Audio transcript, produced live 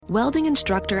Welding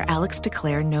instructor Alex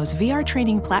DeClaire knows VR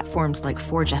training platforms like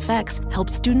Forge FX help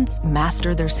students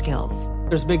master their skills.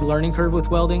 There's a big learning curve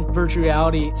with welding. Virtual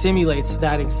reality simulates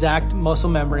that exact muscle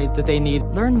memory that they need.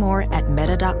 Learn more at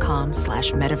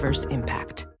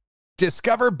meta.com/metaverseimpact.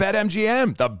 Discover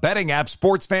BetMGM, the betting app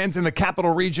sports fans in the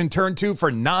capital region turn to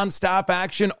for nonstop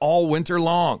action all winter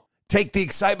long. Take the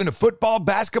excitement of football,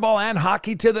 basketball, and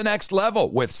hockey to the next level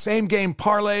with same-game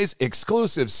parlays,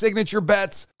 exclusive signature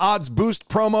bets, odds boost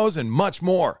promos, and much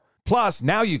more. Plus,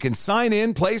 now you can sign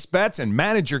in, place bets, and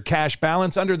manage your cash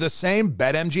balance under the same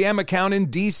BetMGM account in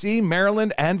D.C.,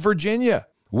 Maryland, and Virginia.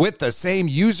 With the same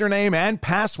username and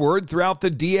password throughout the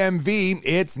DMV,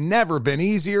 it's never been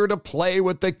easier to play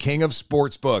with the king of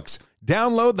sportsbooks.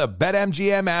 Download the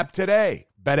BetMGM app today.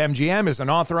 BetMGM is an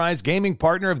authorized gaming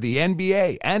partner of the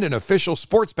NBA and an official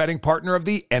sports betting partner of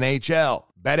the NHL.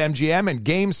 BetMGM and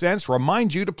GameSense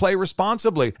remind you to play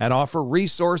responsibly and offer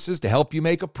resources to help you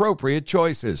make appropriate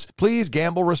choices. Please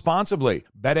gamble responsibly.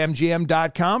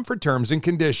 BetMGM.com for terms and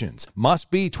conditions. Must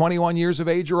be 21 years of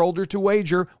age or older to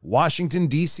wager. Washington,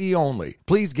 D.C. only.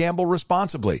 Please gamble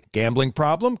responsibly. Gambling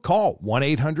problem? Call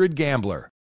 1-800-GAMBLER.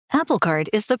 Apple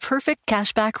Card is the perfect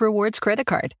cashback rewards credit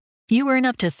card. You earn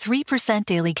up to 3%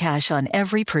 daily cash on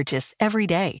every purchase every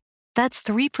day. That's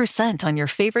 3% on your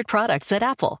favorite products at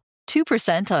Apple,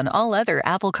 2% on all other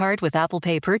Apple Card with Apple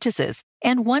Pay purchases,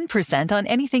 and 1% on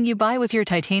anything you buy with your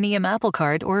titanium Apple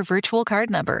Card or virtual card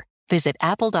number. Visit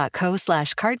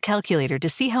apple.co/card calculator to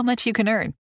see how much you can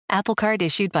earn. Apple Card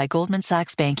issued by Goldman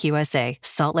Sachs Bank USA,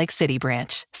 Salt Lake City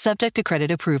branch. Subject to credit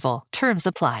approval. Terms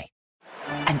apply.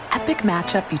 An epic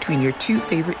matchup between your two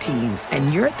favorite teams,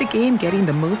 and you're at the game getting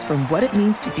the most from what it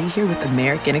means to be here with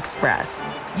American Express.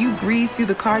 You breeze through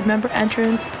the card member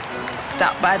entrance,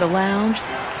 stop by the lounge.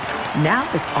 Now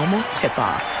it's almost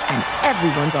tip-off, and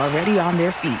everyone's already on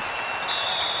their feet.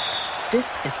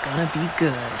 This is gonna be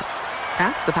good.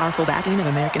 That's the powerful backing of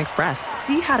American Express.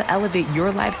 See how to elevate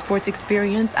your live sports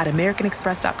experience at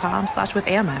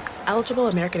americanexpress.com/withAmex. Eligible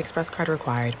American Express card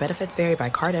required. Benefits vary by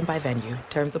card and by venue.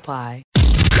 Terms apply.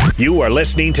 You are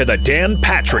listening to The Dan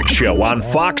Patrick Show on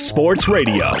Fox Sports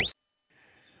Radio.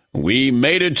 We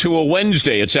made it to a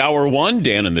Wednesday. It's hour one.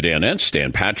 Dan and the Danettes,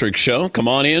 Dan Patrick Show. Come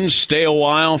on in, stay a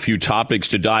while. A few topics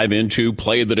to dive into.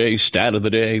 Play of the day, stat of the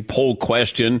day, poll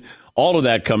question. All of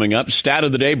that coming up. Stat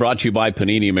of the day brought to you by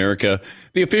Panini America,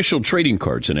 the official trading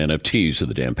cards and NFTs of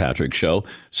the Dan Patrick Show.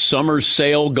 Summer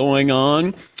sale going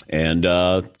on, and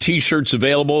T-shirts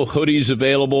available, hoodies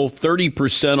available,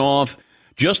 30% off.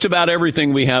 Just about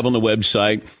everything we have on the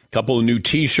website. A couple of new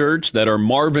T-shirts that are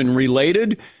Marvin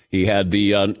related. He had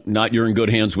the not you're in good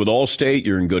hands with Allstate.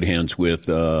 You're in good hands with,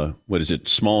 what is it,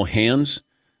 Small Hands?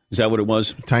 Is that what it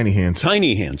was? Tiny Hands.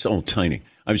 Tiny Hands. Oh, tiny.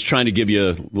 I was trying to give you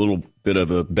a little bit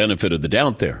of a benefit of the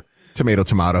doubt there. Tomato.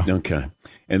 Okay.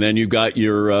 And then you got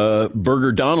your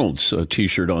Burger Donald's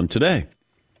T-shirt on today.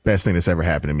 Best thing that's ever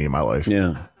happened to me in my life.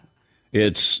 Yeah.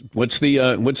 It's what's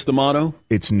the motto?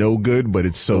 It's no good, but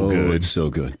it's so good. It's so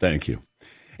good. Thank you.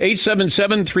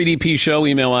 877-3DP Show.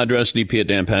 Email address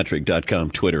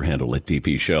dp@danpatrick.com. Twitter handle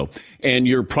 @DP Show. And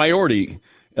your priority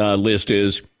list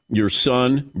is your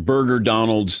son, Burger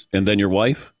Donald's, and then your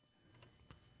wife?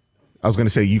 I was going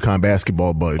to say UConn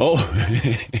basketball, but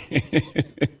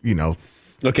you know.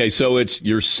 Okay, so it's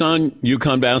your son,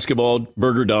 UConn basketball,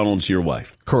 Burger Donald's, your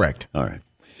wife. Correct. All right.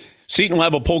 Seton will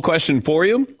have a poll question for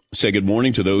you. Say good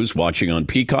morning to those watching on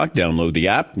Peacock. Download the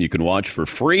app. You can watch for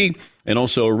free. And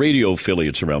also radio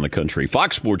affiliates around the country.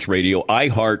 Fox Sports Radio,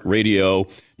 iHeart Radio,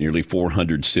 nearly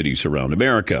 400 cities around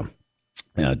America.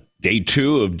 Day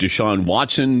 2 of Deshaun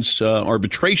Watson's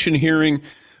arbitration hearing.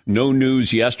 No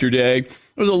news yesterday. There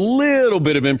was a little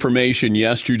bit of information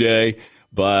yesterday,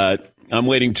 but I'm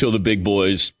waiting till the big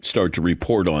boys start to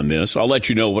report on this. I'll let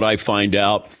you know what I find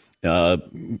out.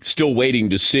 Still waiting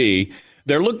to see.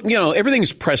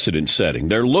 Everything's precedent setting.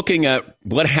 They're looking at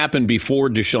what happened before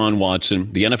Deshaun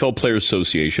Watson, the NFL Players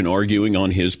Association arguing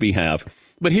on his behalf.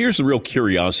 But here's the real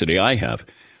curiosity I have.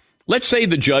 Let's say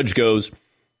the judge goes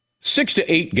 6 to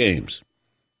 8 games.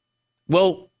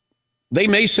 Well, they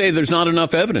may say there's not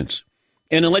enough evidence.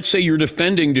 And then let's say you're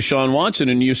defending Deshaun Watson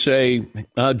and you say,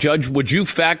 Judge, would you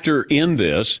factor in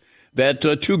this, that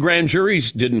 2 grand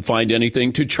juries didn't find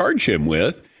anything to charge him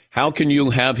with? How can you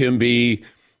have him be,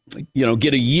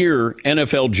 get a year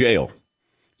NFL jail?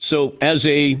 So as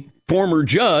a former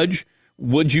judge,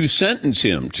 would you sentence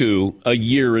him to a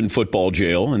year in football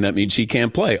jail? And that means he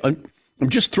can't play. I'm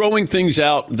just throwing things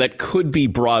out that could be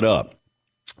brought up.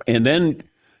 And then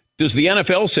does the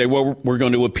NFL say, well, we're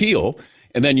going to appeal?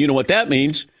 And then you know what that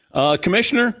means.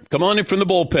 Commissioner, come on in from the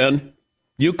bullpen.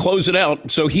 You close it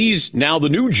out. So he's now the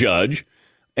new judge.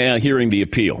 hearing the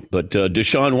appeal. But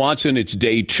Deshaun Watson, it's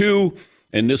day 2,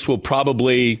 and this will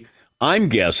probably, I'm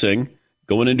guessing,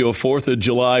 going into a 4th of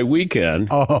July weekend.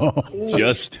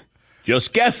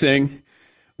 Just guessing.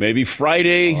 Maybe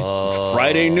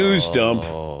Friday news dump.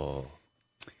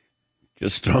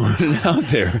 Just throwing it out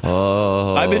there.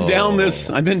 I've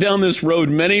been down this road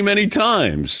many, many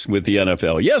times with the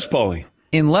NFL. Yes, Paulie.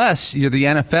 Unless you're the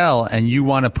NFL and you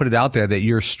want to put it out there that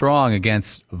you're strong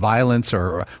against violence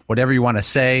or whatever you want to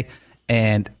say,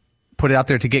 and put it out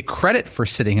there to get credit for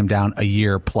sitting him down a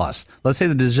year plus. Let's say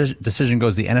the decision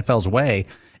goes the NFL's way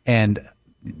and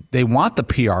they want the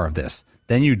PR of this.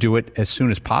 Then you do it as soon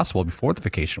as possible before the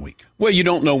vacation week. Well, you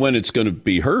don't know when it's going to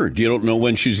be heard. You don't know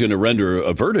when she's going to render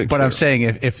a verdict. But I'm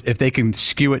saying if they can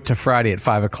skew it to Friday at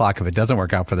 5 o'clock, if it doesn't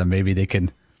work out for them, maybe they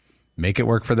can make it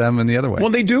work for them in the other way. Well,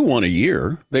 they do want a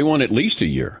year. They want at least a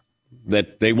year.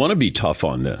 That they want to be tough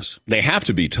on this. They have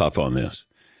to be tough on this.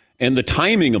 And the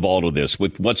timing of all of this,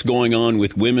 with what's going on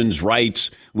with women's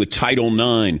rights, with Title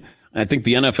IX, I think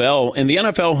the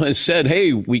NFL has said,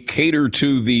 hey, we cater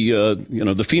to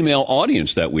the female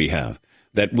audience that we have.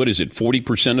 That,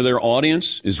 40% of their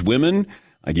audience is women?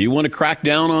 You want to crack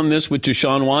down on this with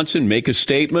Deshaun Watson, make a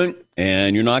statement,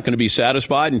 and you're not going to be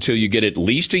satisfied until you get at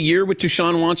least a year with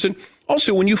Deshaun Watson?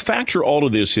 Also, when you factor all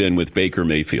of this in with Baker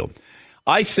Mayfield,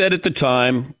 I said at the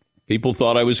time, people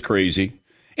thought I was crazy,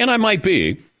 and I might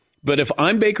be, but if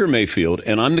I'm Baker Mayfield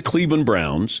and I'm the Cleveland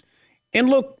Browns, and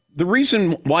look, the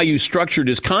reason why you structured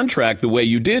his contract the way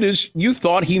you did is you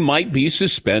thought he might be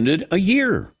suspended a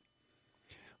year.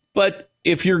 But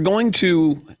if you're going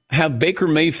to have Baker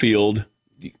Mayfield,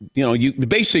 you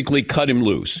basically cut him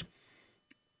loose.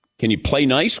 Can you play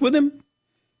nice with him?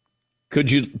 Could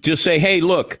you just say, hey,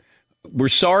 look, we're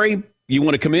sorry. You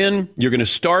want to come in? You're going to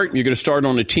start. You're going to start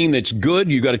on a team that's good.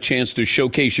 You got a chance to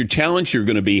showcase your talents. You're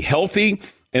going to be healthy,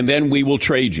 and then we will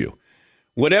trade you.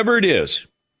 Whatever it is.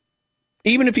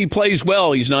 Even if he plays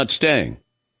well, he's not staying.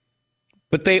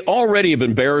 But they already have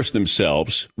embarrassed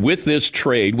themselves with this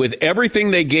trade, with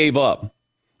everything they gave up.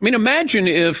 I mean, imagine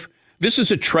if this is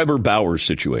a Trevor Bauer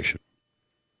situation.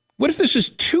 What if this is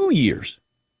 2 years?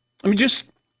 I mean,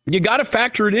 you got to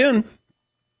factor it in.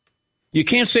 You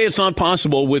can't say it's not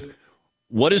possible with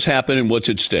what has happened and what's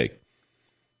at stake.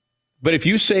 But if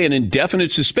you say an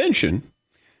indefinite suspension,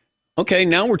 okay,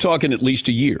 now we're talking at least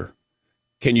a year.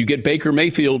 Can you get Baker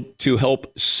Mayfield to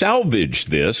help salvage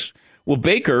this? Well,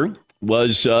 Baker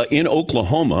was in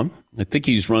Oklahoma. I think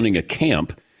he's running a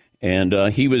camp, and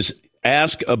he was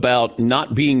asked about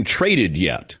not being traded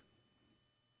yet.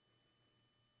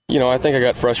 I think I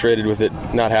got frustrated with it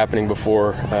not happening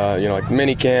before, like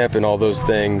mini camp and all those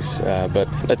things. But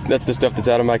that's the stuff that's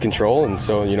out of my control. And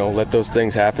so, let those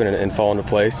things happen and fall into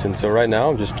place. And so right now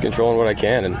I'm just controlling what I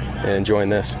can and enjoying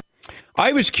this.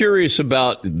 I was curious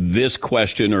about this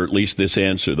question, or at least this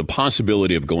answer, the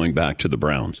possibility of going back to the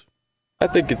Browns. I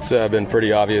think it's been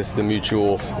pretty obvious the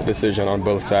mutual decision on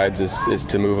both sides is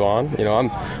to move on.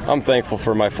 I'm thankful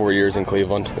for my 4 years in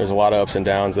Cleveland. There's a lot of ups and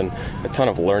downs and a ton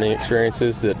of learning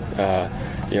experiences that,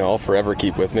 I'll forever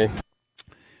keep with me.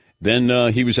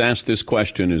 Then he was asked this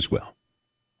question as well.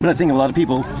 But I think a lot of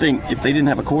people think if they didn't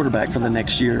have a quarterback for the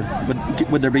next year,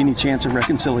 would there be any chance of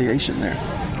reconciliation there?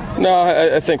 No,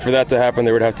 I think for that to happen,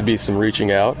 there would have to be some reaching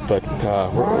out. But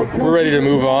we're ready to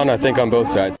move on, I think, on both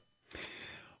sides.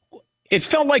 It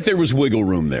felt like there was wiggle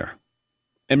room there.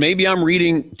 And maybe I'm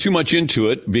reading too much into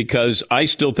it because I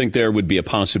still think there would be a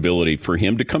possibility for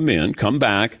him to come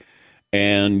back,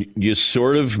 and you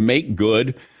sort of make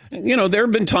good. There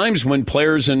have been times when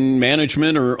players and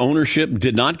management or ownership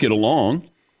did not get along.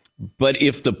 But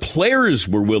if the players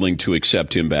were willing to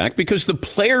accept him back, because the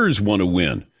players want to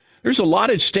win, there's a lot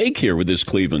at stake here with this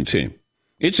Cleveland team.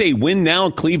 It's a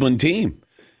win-now Cleveland team.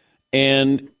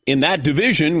 And in that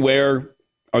division where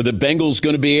are the Bengals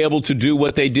going to be able to do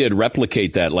what they did,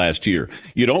 replicate that last year?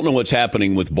 You don't know what's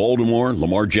happening with Baltimore,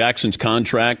 Lamar Jackson's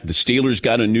contract. The Steelers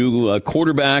got a new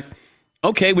quarterback.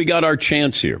 Okay, we got our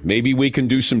chance here. Maybe we can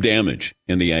do some damage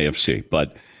in the AFC.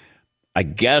 But I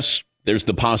guess there's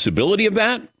the possibility of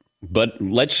that. But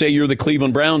let's say you're the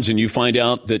Cleveland Browns and you find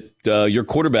out that your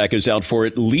quarterback is out for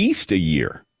at least a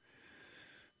year.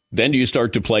 Then do you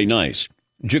start to play nice?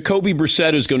 Jacoby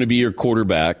Brissett is going to be your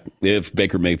quarterback if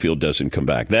Baker Mayfield doesn't come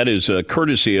back. That is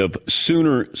courtesy of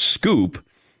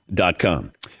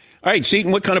SoonerScoop.com. All right,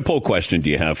 Seton, what kind of poll question do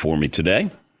you have for me today?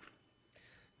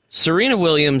 Serena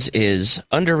Williams is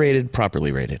underrated,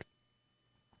 properly rated.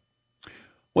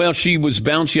 Well, she was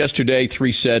bounced yesterday,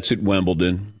 3 sets at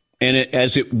Wimbledon. And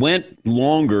as it went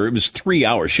longer, it was 3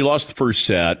 hours. She lost the first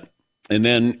set. And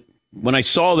then when I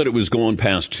saw that it was going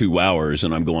past 2 hours,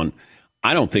 and I'm going,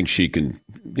 I don't think she can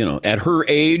at her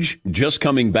age, just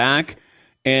coming back.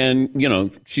 And,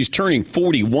 she's turning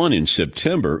 41 in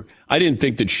September. I didn't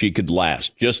think that she could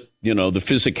last. Just, the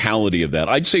physicality of that.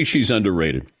 I'd say she's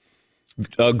underrated,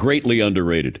 greatly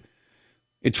underrated.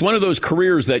 It's one of those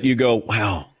careers that you go,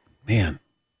 wow, man,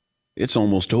 it's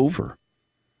almost over.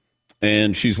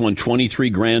 And she's won 23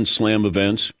 Grand Slam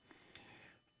events.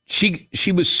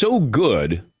 She was so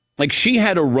good. Like, she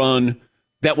had a run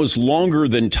that was longer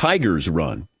than Tiger's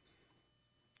run.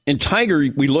 And Tiger,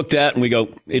 we looked at and we go,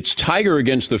 it's Tiger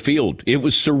against the field. It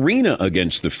was Serena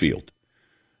against the field.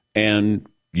 And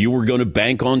you were going to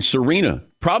bank on Serena,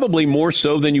 probably more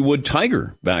so than you would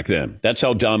Tiger back then. That's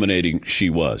how dominating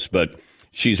she was. But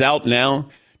she's out now,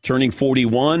 turning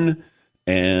 41,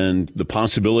 and the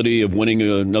possibility of winning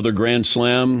another Grand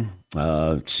Slam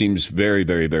seems very,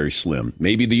 very, very slim.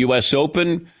 Maybe the U.S.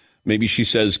 Open, maybe she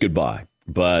says goodbye.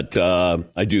 But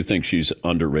I do think she's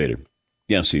underrated.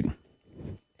 Yes, Eden.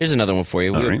 Here's another one for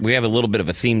you. We have a little bit of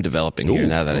a theme developing here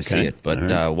now that I see it.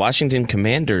 But Washington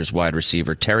Commanders wide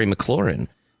receiver Terry McLaurin,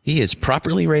 he is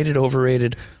properly rated,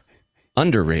 overrated,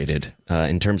 underrated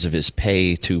in terms of his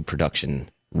pay to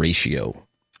production ratio.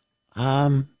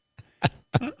 I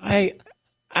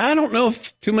don't know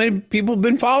if too many people have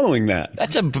been following that.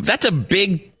 That's a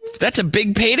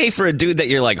big payday for a dude that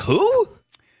you're like, who?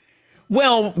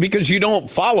 Well, because you don't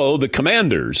follow the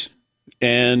Commanders.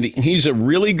 And he's a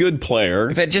really good player.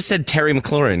 If it just said Terry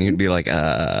McLaurin, you'd be like,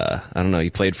 I don't know,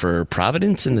 he played for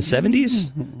Providence in the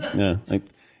 70s? Yeah,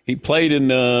 he played in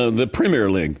the Premier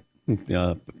League.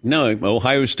 No,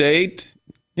 Ohio State.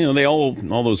 They all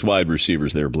those wide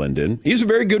receivers there blend in. He's a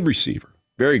very good receiver.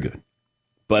 Very good.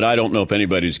 But I don't know if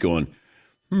anybody's going,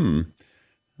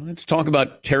 let's talk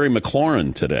about Terry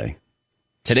McLaurin today.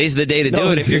 Today's the day to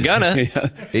do it if you're gonna. Yeah.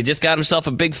 He just got himself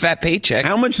a big fat paycheck.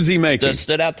 How much is he making?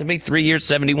 Stood out to me. 3 years,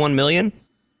 $71 million.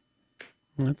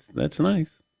 That's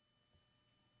nice.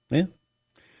 Yeah.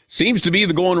 Seems to be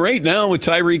the going rate now with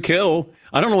Tyreek Hill.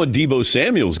 I don't know what Deebo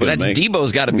Samuel's going to make.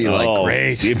 Deebo's got to be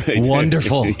great.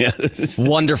 Wonderful. Yes.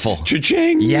 Wonderful.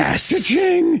 Cha-ching. Yes.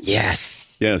 Cha-ching.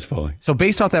 Yes. Yes, Paulie. So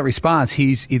based off that response,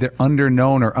 he's either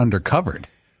underknown or undercovered.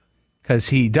 Because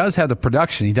he does have the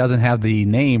production. He doesn't have the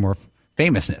name or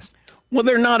famousness. Well,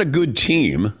 they're not a good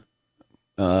team.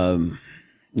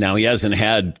 Now, he hasn't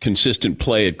had consistent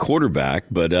play at quarterback,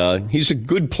 but he's a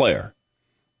good player.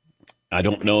 I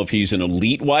don't know if he's an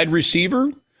elite wide receiver,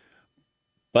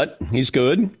 but he's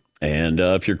good. And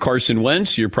if you're Carson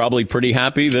Wentz, you're probably pretty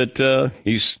happy that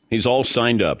he's all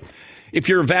signed up. If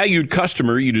you're a valued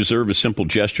customer, you deserve a simple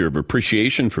gesture of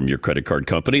appreciation from your credit card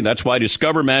company. That's why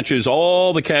Discover matches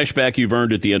all the cash back you've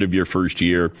earned at the end of your first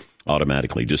year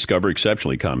automatically. Discover,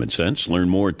 exceptionally common sense. Learn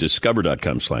more at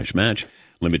discover.com/match.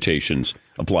 Limitations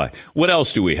apply. What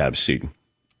else do we have, Seton?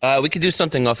 We could do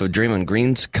something off of Draymond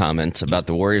Green's comments about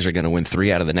the Warriors are going to win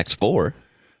 3 out of the next 4.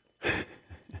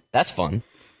 That's fun.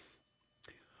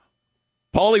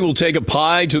 Paulie will take a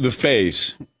pie to the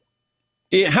face.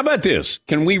 How about this?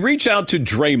 Can we reach out to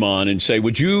Draymond and say,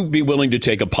 would you be willing to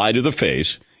take a pie to the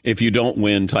face if you don't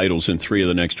win titles in 3 of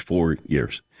the next 4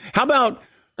 years? How about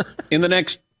in the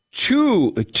next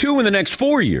two in the next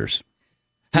 4 years?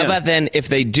 How about then, if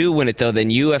they do win it, though, then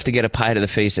you have to get a pie to the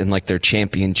face in, their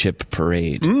championship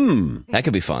parade. That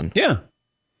could be fun. Yeah.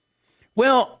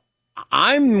 Well,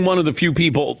 I'm one of the few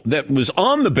people that was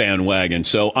on the bandwagon,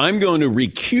 so I'm going to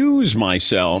recuse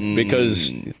myself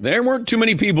because there weren't too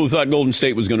many people who thought Golden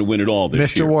State was going to win it all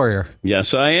this year. Mr. Warrior.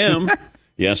 Yes, I am.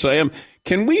 Yes, I am.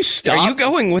 Can we stop? Are you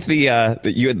going with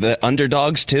the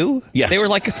underdogs too? Yes. They were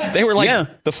like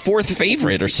the 4th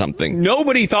favorite or something.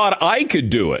 Nobody thought I could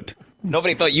do it.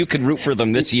 Nobody thought you could root for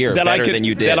them this year better than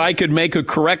you did. That I could make a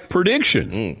correct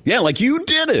prediction. Yeah, like you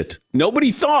did it.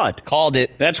 Nobody thought. Called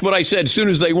it. That's what I said as soon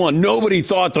as they won. Nobody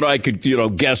thought that I could,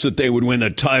 guess that they would win the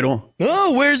title.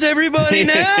 Oh, where's everybody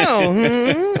now?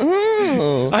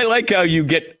 I like how you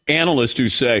get analysts who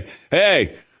say,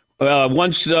 hey,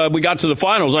 once we got to the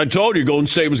finals, I told you Golden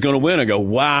State was going to win. I go,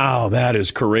 wow, that is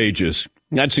courageous.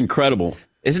 That's incredible.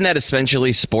 Isn't that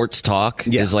essentially sports talk?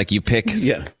 Yeah. Is you pick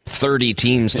 30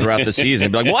 teams throughout the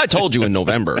season. Be like, well, I told you in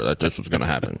November that this was going to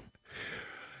happen.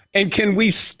 And can we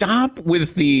stop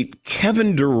with the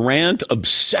Kevin Durant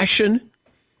obsession?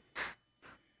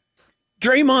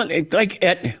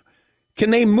 Draymond, can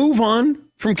they move on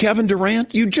from Kevin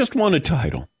Durant? You just won a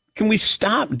title. Can we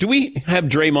stop? Do we have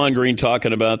Draymond Green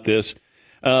talking about this?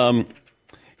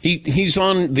 He's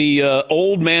on the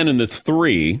Old Man and the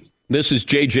Three. This is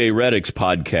J.J. Redick's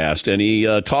podcast, and he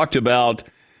talked about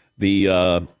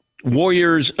the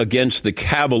Warriors against the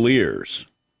Cavaliers.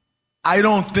 I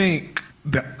don't think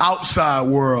the outside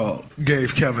world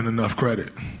gave Kevin enough credit.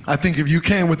 I think if you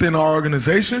came within our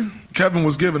organization, Kevin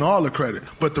was given all the credit.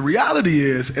 But the reality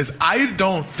is I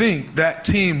don't think that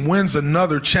team wins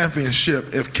another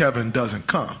championship if Kevin doesn't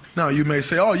come. Now, you may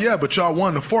say, oh, yeah, but y'all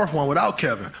won the fourth one without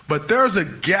Kevin. But there's a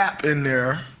gap in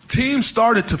there. Teams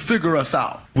started to figure us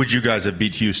out. Would you guys have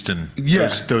beat Houston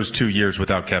those 2 years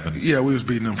without Kevin? Yeah, we was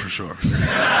beating them for sure. So,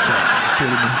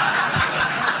 kidding me.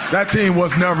 That team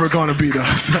was never going to beat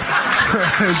us.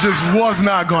 It just was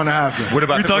not going to happen. What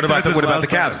about the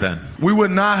Cavs then? We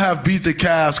would not have beat the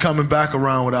Cavs coming back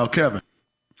around without Kevin.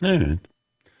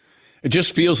 It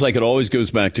just feels like it always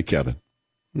goes back to Kevin.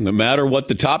 No matter what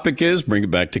the topic is, bring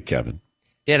it back to Kevin.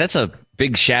 Yeah, that's a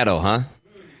big shadow, huh?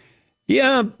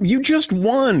 Yeah, you just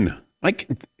won. I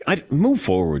move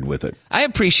forward with it. I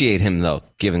appreciate him, though,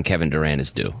 giving Kevin Durant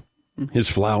his due. His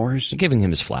flowers? Giving him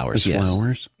his flowers, yes.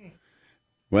 Flowers?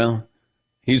 Well,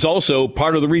 he's also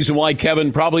part of the reason why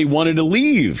Kevin probably wanted to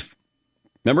leave.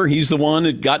 Remember, he's the one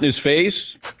that got in his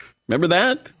face. Remember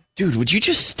that? Dude, would you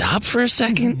just stop for a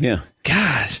second? Yeah.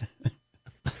 God.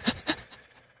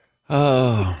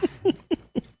 Oh.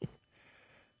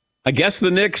 I guess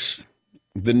the Knicks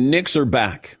are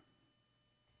back.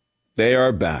 They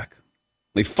are back.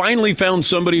 They finally found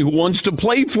somebody who wants to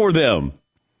play for them.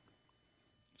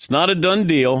 It's not a done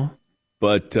deal,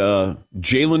 but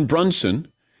Jalen Brunson,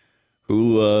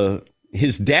 who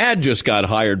his dad just got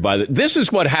hired by this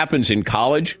is what happens in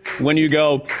college when you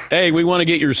go, hey, we want to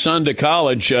get your son to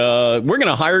college. We're going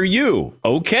to hire you.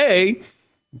 Okay.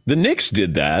 The Knicks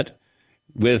did that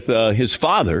with his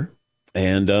father.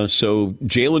 And so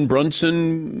Jalen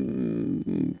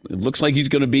Brunson, it looks like he's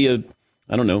going to be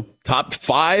top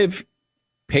 5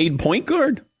 paid point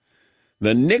guard.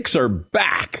 The Knicks are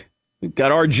back. They've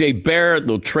got R.J. Barrett.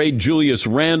 They'll trade Julius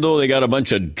Randle. They got a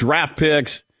bunch of draft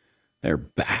picks. They're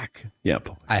back. Yep.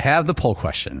 I have the poll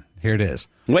question. Here it is.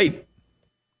 Wait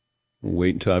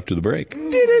until after the break.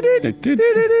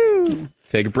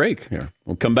 Take a break here.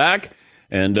 We'll come back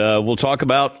and we'll talk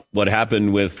about what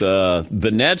happened with the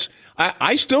Nets.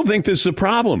 I still think this is a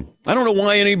problem. I don't know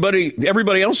why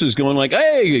everybody else is going like,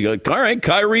 hey, all right,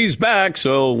 Kyrie's back,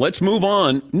 so let's move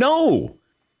on. No.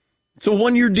 It's a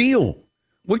 1-year deal.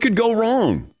 What could go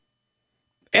wrong?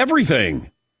 Everything.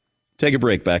 Take a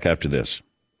break. Back after this.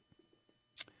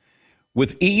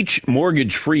 With each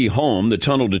mortgage-free home, the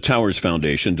Tunnel to Towers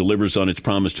Foundation delivers on its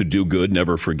promise to do good,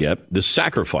 never forget the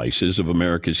sacrifices of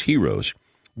America's heroes.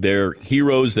 They're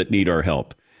heroes that need our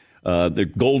help. They're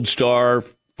Gold Star,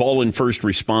 fallen first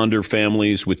responder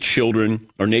families with children,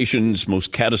 our nation's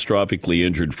most catastrophically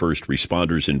injured first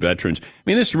responders and veterans. I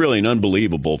mean, this is really an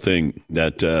unbelievable thing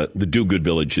that the Do Good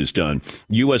Village has done.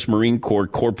 U.S. Marine Corps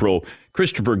Corporal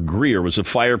Christopher Greer was a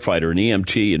firefighter, an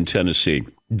EMT in Tennessee,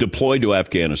 deployed to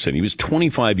Afghanistan. He was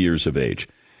 25 years of age,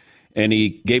 and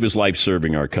he gave his life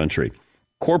serving our country.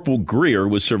 Corporal Greer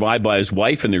was survived by his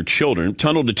wife and their children.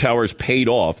 Tunnel to Towers paid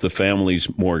off the family's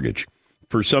mortgage.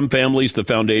 For some families, the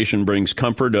foundation brings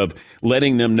comfort of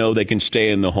letting them know they can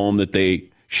stay in the home that they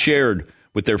shared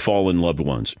with their fallen loved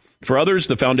ones. For others,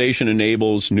 the foundation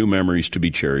enables new memories to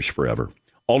be cherished forever.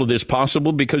 All of this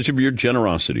possible because of your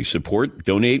generosity. Support,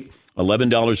 donate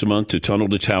 $11 a month to Tunnel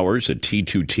to Towers at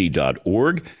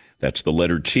T2T.org. That's the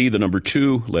letter T, the number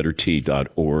 2, letter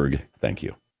T.org. Thank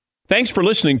you. Thanks for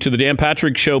listening to the Dan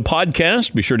Patrick Show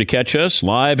podcast. Be sure to catch us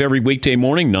live every weekday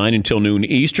morning, 9 until noon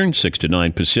Eastern, 6 to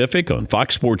 9 Pacific on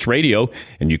Fox Sports Radio.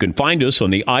 And you can find us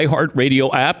on the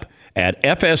iHeartRadio app at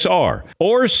FSR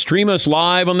or stream us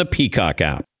live on the Peacock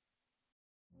app.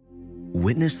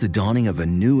 Witness the dawning of a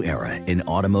new era in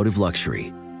automotive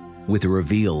luxury with a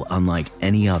reveal unlike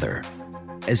any other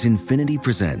as Infiniti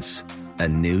presents a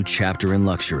new chapter in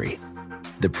luxury.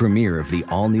 The premiere of the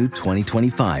all-new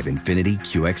 2025 Infiniti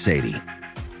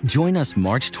QX80. Join us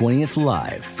March 20th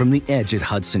live from the Edge at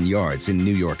Hudson Yards in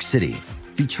New York City,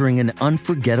 featuring an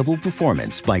unforgettable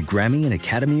performance by Grammy and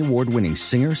Academy Award-winning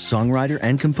singer, songwriter,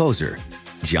 and composer,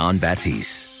 Jon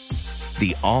Batiste.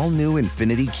 The all-new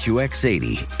Infiniti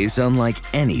QX80 is unlike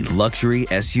any luxury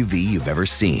SUV you've ever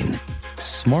seen.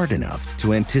 Smart enough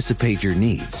to anticipate your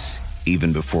needs,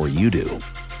 even before you do.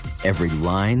 Every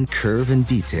line, curve, and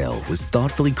detail was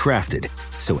thoughtfully crafted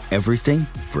so everything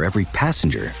for every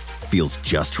passenger feels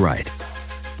just right.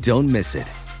 Don't miss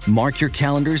it. Mark your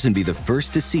calendars and be the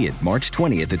first to see it March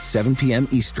 20th at 7 p.m.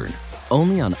 Eastern,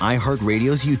 only on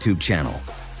iHeartRadio's YouTube channel.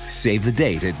 Save the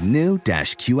date at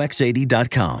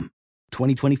new-QX80.com.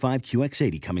 2025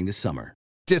 QX80 coming this summer.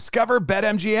 Discover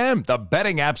BetMGM, the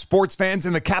betting app sports fans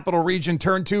in the capital region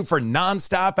turn to for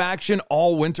nonstop action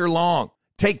all winter long.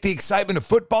 Take the excitement of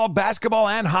football, basketball,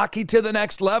 and hockey to the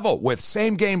next level with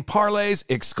same-game parlays,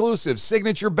 exclusive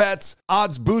signature bets,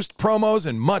 odds boost promos,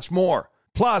 and much more.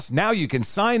 Plus, now you can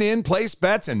sign in, place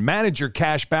bets, and manage your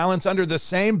cash balance under the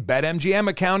same BetMGM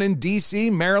account in D.C.,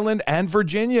 Maryland, and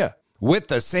Virginia. With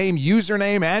the same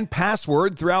username and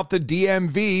password throughout the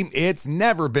DMV, it's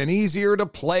never been easier to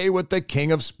play with the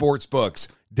king of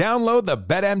sportsbooks. Download the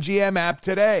BetMGM app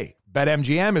today.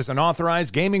 BetMGM is an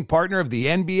authorized gaming partner of the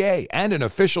NBA and an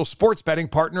official sports betting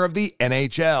partner of the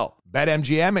NHL.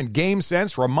 BetMGM and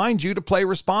GameSense remind you to play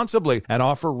responsibly and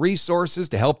offer resources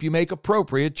to help you make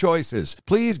appropriate choices.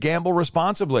 Please gamble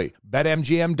responsibly.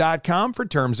 BetMGM.com for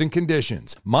terms and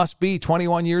conditions. Must be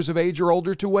 21 years of age or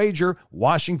older to wager.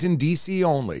 Washington, D.C.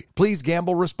 only. Please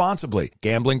gamble responsibly.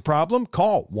 Gambling problem?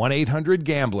 Call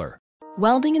 1-800-GAMBLER.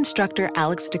 Welding instructor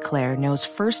Alex DeClaire knows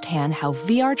firsthand how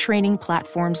VR training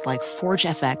platforms like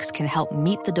ForgeFX can help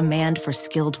meet the demand for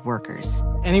skilled workers.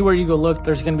 Anywhere you go look,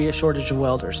 there's going to be a shortage of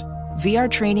welders.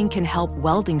 VR training can help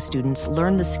welding students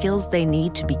learn the skills they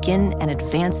need to begin and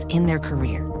advance in their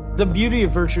career. The beauty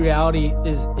of virtual reality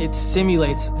is it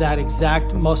simulates that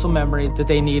exact muscle memory that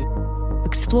they need.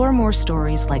 Explore more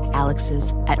stories like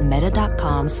Alex's at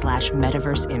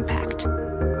meta.com/metaverseimpact.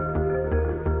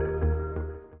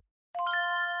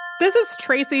 This is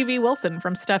Tracy V. Wilson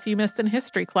from Stuff You Missed in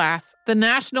History Class. The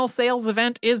national sales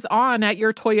event is on at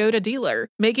your Toyota dealer,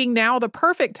 making now the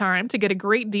perfect time to get a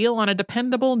great deal on a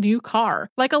dependable new car.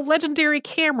 Like a legendary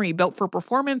Camry built for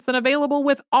performance and available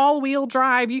with all-wheel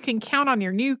drive, you can count on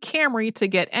your new Camry to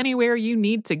get anywhere you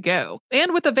need to go.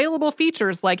 And with available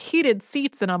features like heated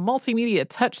seats and a multimedia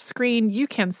touchscreen, you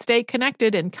can stay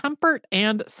connected in comfort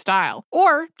and style.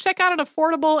 Or check out an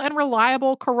affordable and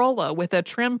reliable Corolla with a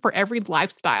trim for every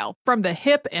lifestyle. From the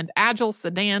hip and agile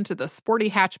sedan to the sporty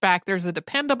hatchback, there's a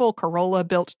dependable Corolla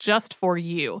built just for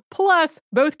you. Plus,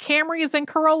 both Camrys and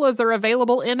Corollas are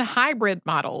available in hybrid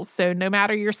models, so no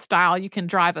matter your style, you can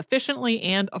drive efficiently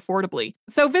and affordably.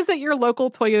 So visit your local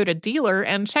Toyota dealer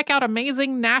and check out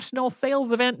amazing national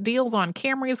sales event deals on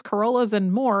Camrys, Corollas,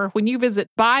 and more when you visit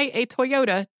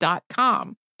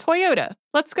buyatoyota.com. Toyota,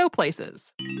 let's go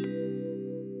places.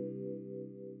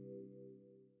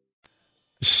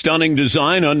 Stunning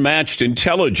design, unmatched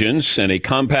intelligence, and a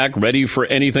compact ready for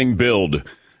anything build.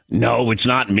 No, it's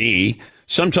not me.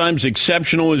 Sometimes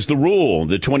exceptional is the rule.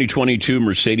 The 2022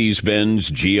 Mercedes-Benz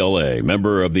GLA,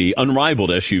 member of the unrivaled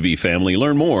SUV family.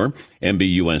 Learn more,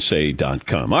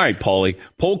 MBUSA.com. All right, Paulie,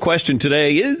 poll question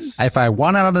today is? If I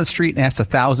went out on the street and asked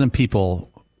 1,000 people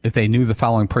if they knew the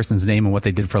following person's name and what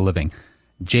they did for a living,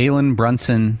 Jalen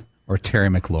Brunson or Terry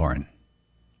McLaurin?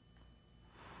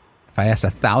 If I asked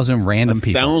 1,000 random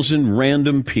people. 1,000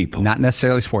 random people. Not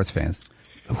necessarily sports fans.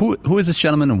 Who is this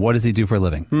gentleman and what does he do for a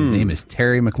living? His name is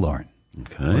Terry McLaurin.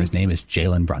 Okay. Or his name is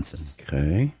Jalen Brunson.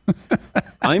 Okay.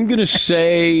 I'm going to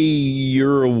say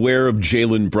you're aware of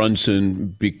Jalen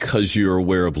Brunson because you're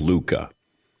aware of Luka.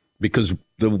 Because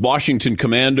the Washington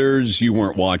Commanders, you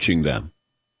weren't watching them.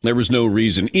 There was no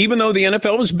reason. Even though the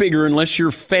NFL is bigger, unless you're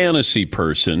a fantasy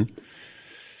person,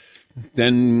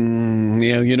 then,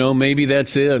 maybe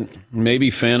that's it. Maybe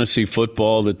fantasy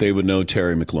football that they would know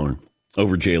Terry McLaurin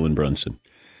over Jalen Brunson.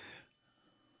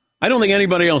 I don't think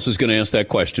anybody else is going to ask that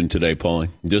question today, Paulie.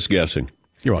 Just guessing.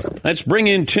 You're welcome. Let's bring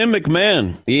in Tim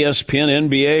MacMahon, ESPN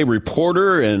NBA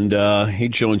reporter, and he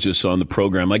joins us on the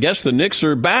program. I guess the Knicks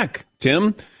are back,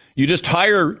 Tim. You just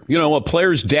hire, a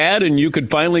player's dad, and you could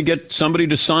finally get somebody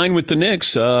to sign with the Knicks.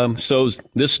 So is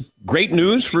this great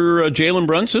news for Jalen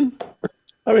Brunson?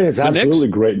 I mean, it's absolutely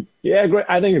great. Yeah, great.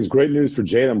 I think it's great news for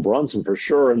Jalen Brunson for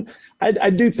sure. And I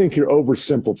do think you're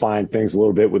oversimplifying things a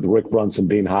little bit with Rick Brunson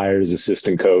being hired as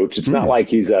assistant coach. It's not like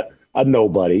he's a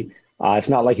nobody. It's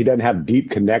not like he doesn't have deep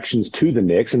connections to the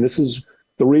Knicks. And this is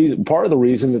part of the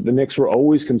reason that the Knicks were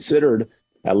always considered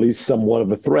at least somewhat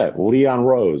of a threat. Leon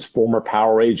Rose, former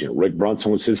power agent. Rick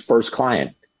Brunson was his first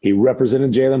client. He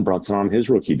represented Jalen Brunson on his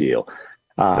rookie deal.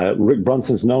 Rick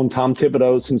Brunson's known Tom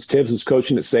Thibodeau since Tibbs was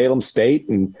coaching at Salem State,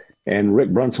 and Rick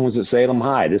Brunson was at Salem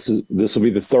High. This will be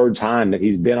the third time that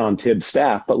he's been on Tibbs'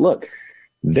 staff. But look,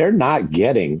 they're not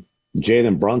getting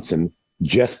Jalen Brunson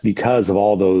just because of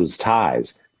all those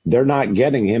ties. They're not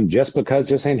getting him just because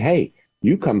they're saying, hey,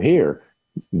 you come here.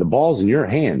 The ball's in your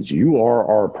hands. You are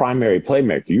our primary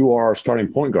playmaker. You are our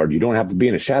starting point guard. You don't have to be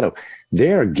in a shadow.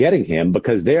 They are getting him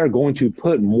because they are going to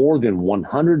put more than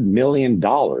 $100 million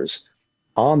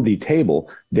on the table.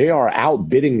 They are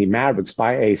outbidding the Mavericks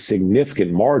by a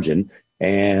significant margin.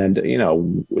 And,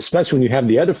 especially when you have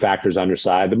the other factors on your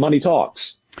side, the money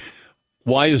talks.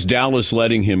 Why is Dallas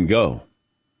letting him go?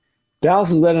 Dallas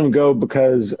is letting him go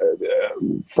because,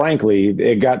 frankly,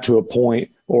 it got to a point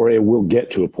or it will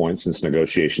get to a point, since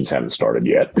negotiations haven't started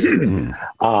yet,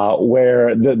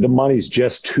 where the money's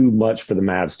just too much for the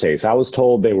Mavs' taste. I was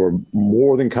told they were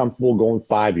more than comfortable going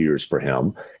 5 years for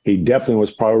him. He definitely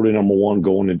was priority number one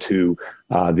going into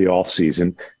the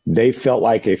offseason. They felt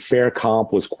like a fair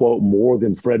comp was, quote, more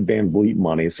than Fred VanVleet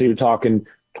money. So you're talking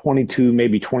 22,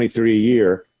 maybe 23 a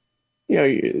year.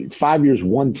 5 years,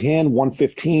 110,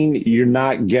 115, you're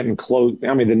not getting close.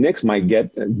 I mean, the Knicks might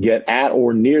get at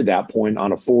or near that point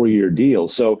on a 4-year deal.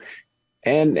 So,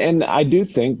 and I do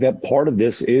think that part of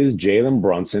this is Jalen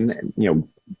Brunson,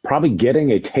 probably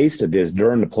getting a taste of this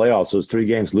during the playoffs. Those 3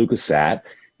 games Lucas sat,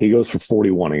 he goes for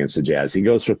 41 against the Jazz. He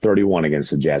goes for 31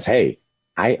 against the Jazz. Hey,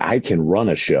 I can run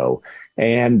a show.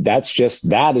 And that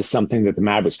is something that the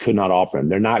Mavericks could not offer him.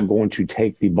 They're not going to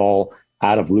take the ball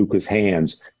out of Luka's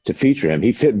hands to feature him.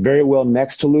 He fit very well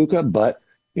next to Luka, but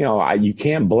you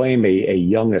can't blame a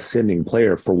young ascending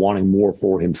player for wanting more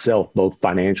for himself, both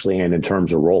financially and in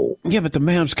terms of role. Yeah, but the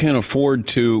Mavs can't afford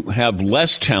to have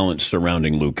less talent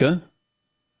surrounding Luka.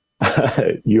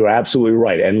 You're absolutely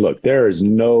right. And look, there is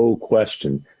no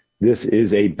question this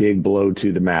is a big blow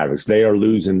to the Mavericks. They are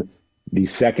losing the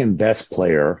second best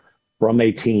player from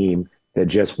a team that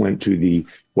just went to the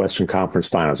Western Conference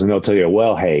Finals. And they'll tell you,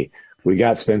 well, hey, we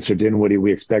got Spencer Dinwiddie.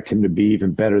 We expect him to be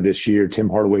even better this year. Tim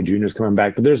Hardaway Jr. is coming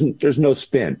back. But there's no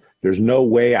spin. There's no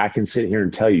way I can sit here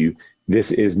and tell you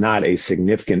this is not a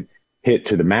significant hit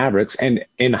to the Mavericks. And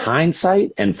in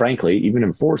hindsight, and frankly, even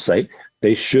in foresight,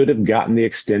 they should have gotten the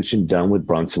extension done with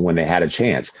Brunson when they had a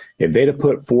chance. If they'd have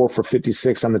put 4 for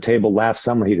 56 on the table last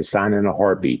summer, he'd have signed in a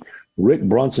heartbeat. Rick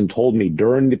Brunson told me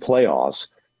during the playoffs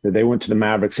that they went to the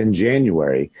Mavericks in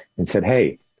January and said,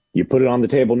 hey, you put it on the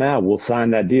table now, we'll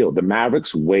sign that deal. The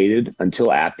Mavericks waited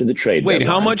until after the trade deadline. Wait,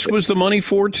 how much was the money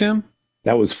for, Tim?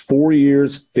 That was 4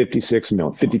 years,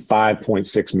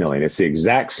 $55.6 million. It's the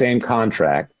exact same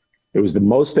contract. It was the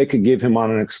most they could give him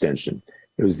on an extension.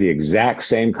 It was the exact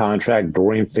same contract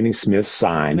Dorian Finney-Smith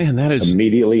signed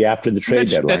immediately after the trade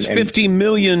deadline. That's $50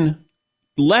 million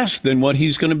less than what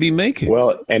he's going to be making.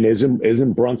 Well, and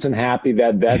isn't Brunson happy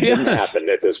that didn't happen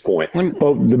at this point? But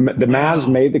the Mavs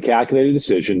made the calculated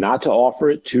decision not to offer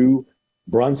it to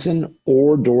Brunson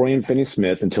or Dorian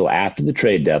Finney-Smith until after the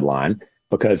trade deadline,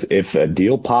 because if a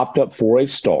deal popped up for a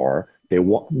star, they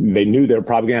knew they were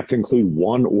probably going to have to include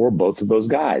one or both of those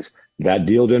guys. That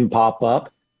deal didn't pop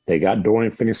up. They got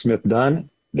Dorian Finney-Smith done.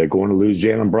 They're going to lose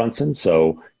Jalen Brunson.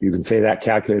 So you can say that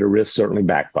calculated risk certainly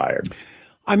backfired.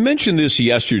 I mentioned this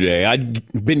yesterday.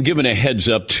 I'd been given a heads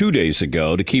up 2 days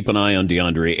ago to keep an eye on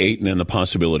DeAndre Ayton and the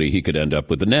possibility he could end up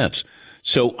with the Nets.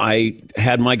 So I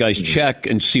had my guys check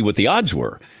and see what the odds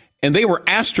were. And they were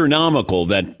astronomical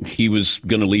that he was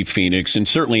going to leave Phoenix and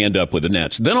certainly end up with the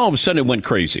Nets. Then all of a sudden it went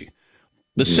crazy.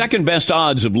 The second best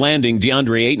odds of landing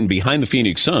DeAndre Ayton behind the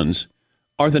Phoenix Suns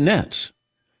are the Nets.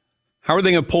 How are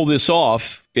they going to pull this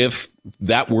off if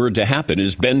that were to happen?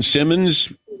 Is Ben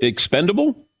Simmons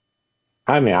expendable?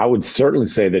 I mean, I would certainly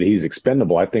say that he's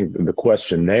expendable. I think the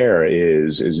question there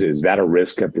is that a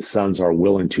risk that the Suns are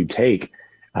willing to take,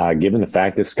 given the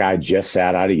fact this guy just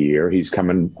sat out a year? He's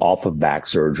coming off of back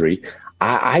surgery.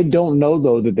 I don't know,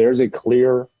 though, that there's a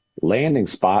clear landing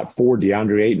spot for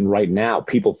DeAndre Ayton right now.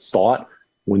 People thought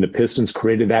when the Pistons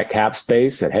created that cap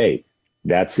space that, hey,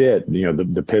 that's it.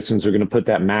 The Pistons are going to put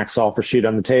that max offer sheet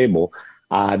on the table.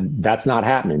 That's not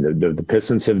happening. The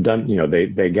Pistons have done,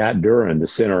 they got Duran, the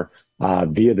center,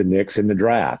 via the Knicks in the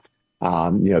draft.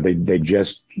 They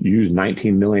just used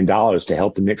 $19 million to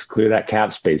help the Knicks clear that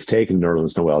cap space, taking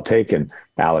Nerlens Noel, taking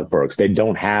Alec Burks. They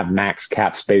don't have max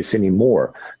cap space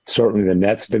anymore. Certainly the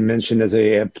Nets have been mentioned as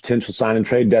a potential sign and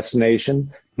trade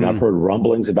destination. I've heard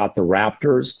rumblings about the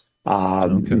Raptors.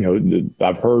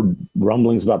 I've heard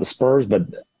rumblings about the Spurs, but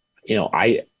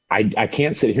I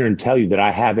can't sit here and tell you that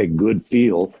I have a good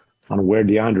feel on where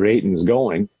DeAndre Ayton is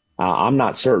going. I'm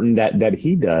not certain that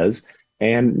he does.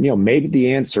 And, maybe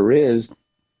the answer is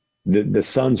the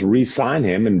Suns re-sign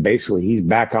him and basically he's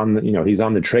back on he's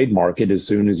on the trade market as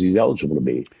soon as he's eligible to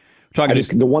be.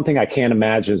 The one thing I can't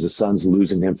imagine is the Suns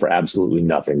losing him for absolutely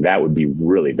nothing. That would be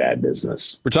really bad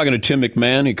business. We're talking to Tim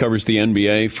MacMahon. He covers the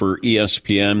NBA for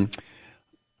ESPN.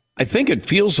 I think it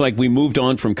feels like we moved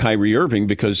on from Kyrie Irving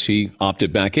because he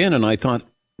opted back in. And I thought,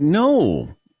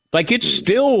 no, this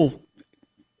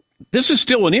is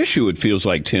still an issue. It feels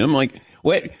like, Tim,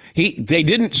 they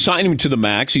didn't sign him to the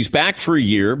max. He's back for a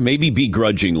year, maybe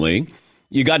begrudgingly.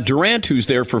 You got Durant, who's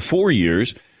there for 4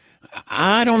 years.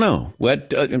 I don't know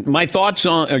what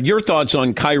your thoughts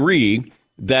on Kyrie,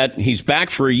 that he's back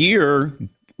for a year.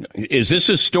 Is this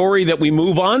a story that we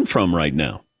move on from right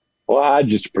now? Well, I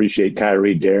just appreciate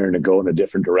Kyrie daring to go in a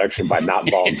different direction by not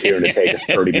volunteering to take a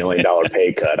 $30 million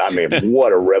pay cut. I mean,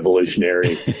 what a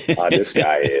revolutionary this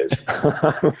guy is.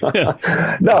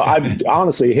 No,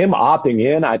 honestly, him opting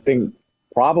in, I think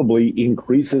probably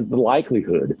increases the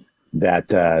likelihood that,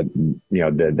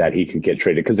 that he could get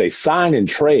traded, because they sign and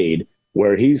trade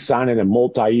where he's signing a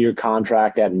multi-year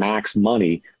contract at max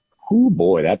money. Oh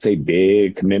boy, that's a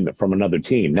big commitment from another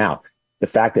team. Now, the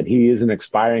fact that he is an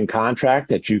expiring contract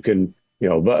that you can,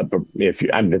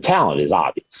 the talent is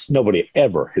obvious. Nobody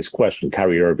ever has questioned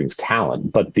Kyrie Irving's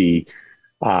talent, but the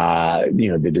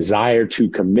desire to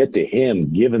commit to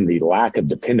him, given the lack of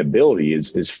dependability,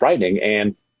 is frightening.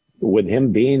 And with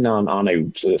him being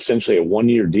on essentially a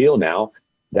 1-year deal now,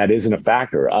 that isn't a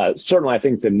factor. Certainly, I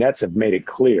think the Nets have made it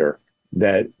clear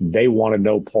that they want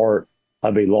no part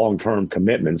of a long-term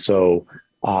commitment. So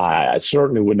I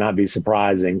certainly would not be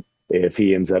surprising if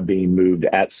he ends up being moved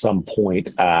at some point.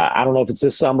 I don't know if it's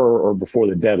this summer or before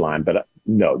the deadline, but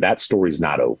no, that story's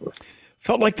not over.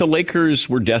 Felt like the Lakers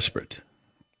were desperate.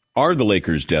 Are the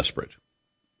Lakers desperate?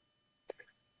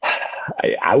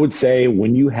 I would say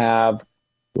when you have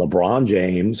LeBron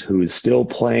James, who is still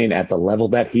playing at the level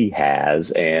that he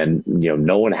has, and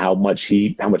knowing how much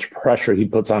pressure he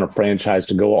puts on a franchise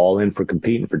to go all in for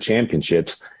competing for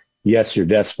championships, yes, you're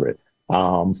desperate.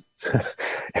 Again,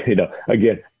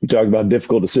 you talk about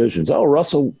difficult decisions. Oh,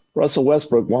 Russell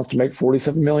Westbrook wants to make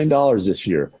 $47 million this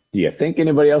year. Do you think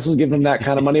anybody else is giving him that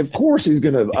kind of money? Of course he's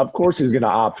gonna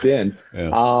opt in.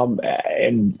 Yeah.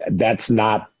 And that's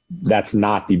not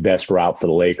the best route for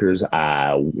the Lakers.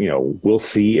 We'll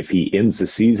see if he ends the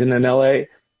season in LA.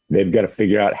 They've got to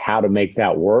figure out how to make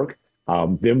that work. I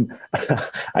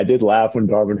did laugh when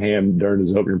Darvin Ham during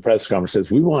his opening press conference says,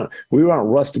 we want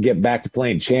Russ to get back to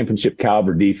playing championship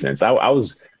caliber defense.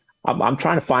 I'm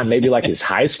trying to find maybe like his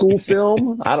high school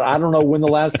film. I don't know when the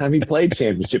last time he played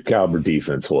championship caliber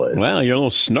defense was. Well, you're a little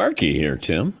snarky here,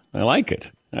 Tim. I like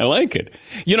it.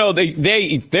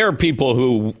 There are people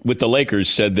who, with the Lakers,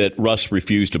 said that Russ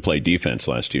refused to play defense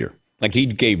last year. Like, he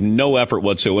gave no effort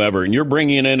whatsoever. And you're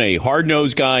bringing in a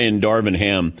hard-nosed guy in Darvin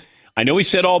Ham. I know he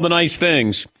said all the nice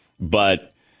things,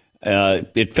 but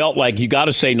it felt like you got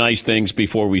to say nice things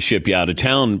before we ship you out of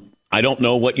town. I don't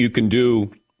know what you can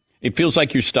do. It feels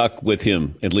like you're stuck with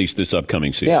him, at least this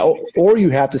upcoming season. Yeah, or you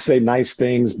have to say nice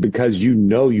things because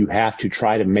you have to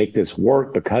try to make this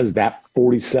work, because that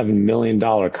 $47 million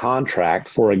contract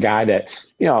for a guy that,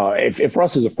 if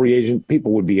Russ is a free agent,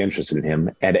 people would be interested in him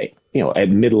at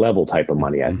mid-level type of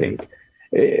money, I think.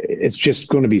 It's just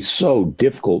going to be so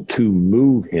difficult to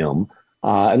move him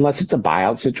unless it's a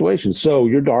buyout situation. So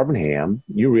you're Darvin Ham.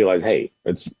 You realize, hey,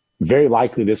 it's very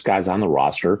likely this guy's on the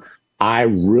roster. I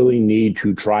really need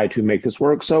to try to make this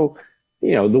work. So,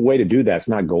 the way to do that's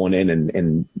not going in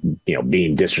and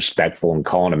being disrespectful and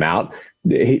calling him out.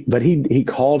 But he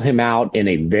called him out in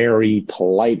a very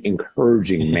polite,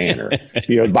 encouraging manner,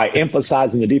 by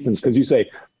emphasizing the defense. Because you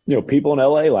say, people in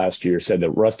LA last year said that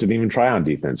Russ didn't even try on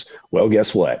defense. Well,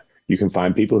 guess what? You can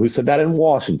find people who said that in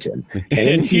Washington and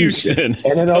in Houston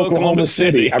and in Oklahoma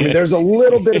City. I mean, there's a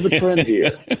little bit of a trend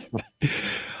here.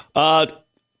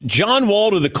 John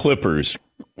Wall to the Clippers.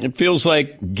 It feels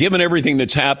like, given everything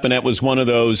that's happened, that was one of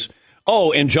those.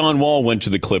 Oh, and John Wall went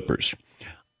to the Clippers.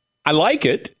 I like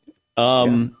it.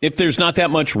 If there's not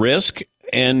that much risk,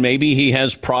 and maybe he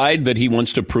has pride that he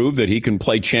wants to prove that he can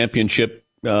play championship,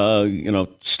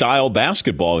 style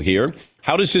basketball here.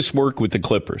 How does this work with the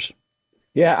Clippers?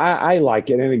 Yeah, I like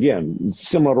it. And again,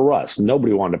 similar to Russ,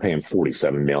 nobody wanted to pay him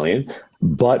 $47 million.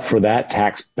 But for that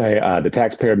the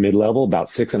taxpayer mid-level, about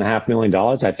 $6.5 million,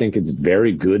 I think it's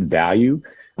very good value.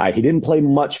 He didn't play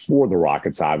much for the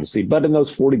Rockets, obviously, but in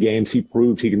those 40 games, he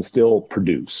proved he can still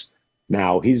produce.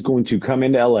 Now, he's going to come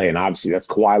into LA, and obviously that's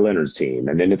Kawhi Leonard's team,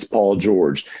 and then it's Paul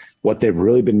George. What they've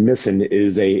really been missing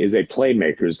is a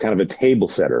playmaker, is kind of a table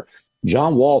setter.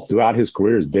 John Wall, throughout his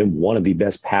career, has been one of the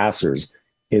best passers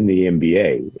in the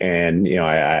NBA. And,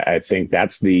 I think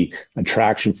that's the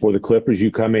attraction for the Clippers.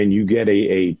 You come in, you get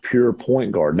a pure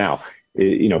point guard. Now,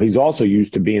 he's also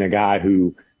used to being a guy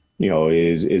who,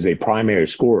 is a primary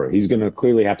scorer. He's going to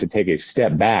clearly have to take a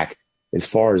step back as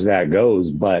far as that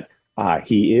goes. But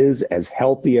he is as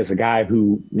healthy as a guy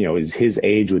who, is his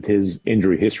age with his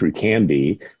injury history can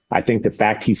be. I think the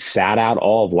fact he sat out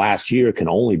all of last year can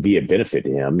only be a benefit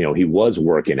to him. He was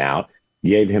working out.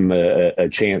 Gave him a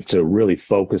chance to really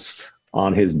focus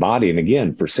on his body. And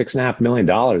again, for $6.5 million,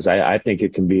 I think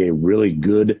it can be a really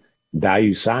good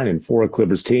value signing for a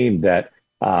Clippers team that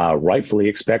rightfully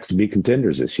expects to be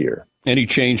contenders this year. Any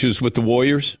changes with the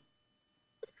Warriors?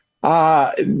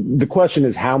 The question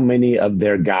is, how many of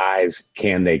their guys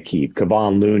can they keep?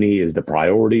 Kevon Looney is the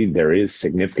priority. There is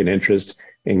significant interest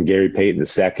in Gary Payton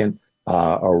II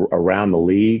around the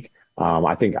league.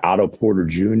 I think Otto Porter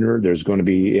Jr., there's going to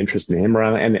be interest in him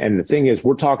around. And the thing is,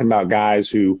 we're talking about guys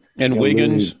who... And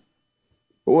Wiggins?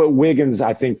 Wiggins,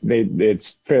 I think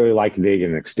it's fairly likely they get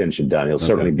an extension done. He'll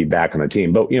certainly be back on the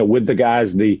team. But, with the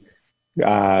guys,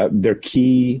 their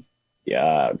key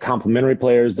complementary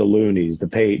players, the Looneys, the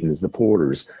Paytons, the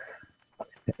Porters,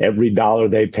 every dollar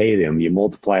they pay them, you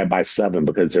multiply it by 7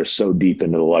 because they're so deep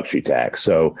into the luxury tax.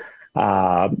 So,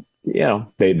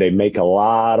 they make a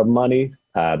lot of money.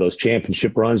 Those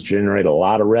championship runs generate a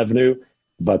lot of revenue,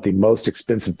 but the most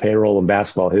expensive payroll in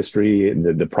basketball history,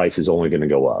 the price is only going to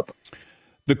go up.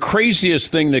 The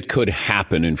craziest thing that could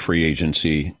happen in free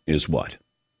agency is what?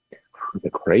 The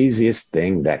craziest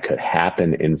thing that could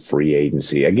happen in free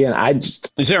agency. Again,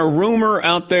 Is there a rumor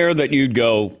out there that you'd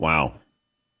go, wow?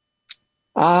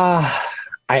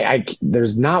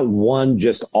 There's not one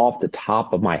just off the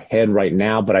top of my head right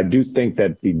now, but I do think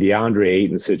that the DeAndre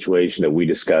Ayton situation that we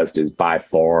discussed is by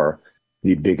far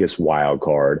the biggest wild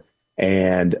card.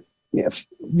 And,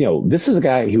 this is a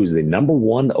guy who was the number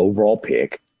 1 overall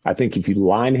pick. I think if you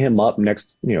line him up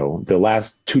next, the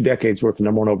last 2 decades worth of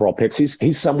number 1 overall picks,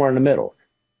 he's somewhere in the middle.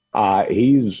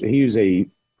 He's a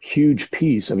huge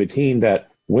piece of a team that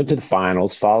went to the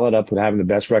finals, followed up with having the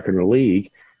best record in the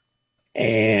league.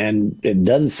 And it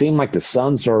doesn't seem like the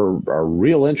Suns are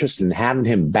real interested in having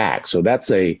him back. So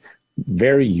that's a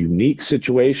very unique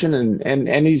situation.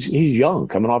 And he's young,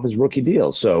 coming off his rookie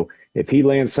deal. So if he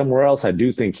lands somewhere else, I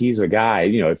do think he's a guy,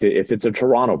 if it's a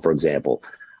Toronto, for example,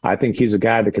 I think he's a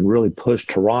guy that can really push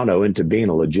Toronto into being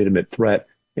a legitimate threat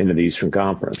into the Eastern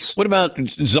Conference. What about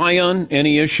Zion?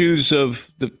 Any issues of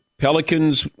the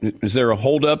Pelicans? Is there a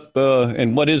holdup?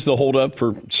 And what is the holdup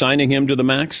for signing him to the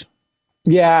max?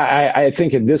 Yeah, I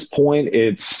think at this point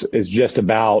it's just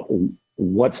about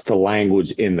what's the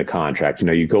language in the contract.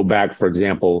 You go back, for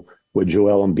example, with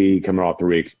Joel Embiid coming off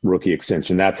the rookie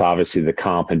extension. That's obviously the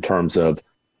comp in terms of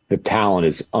the talent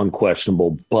is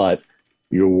unquestionable, but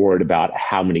you're worried about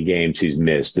how many games he's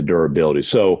missed, the durability.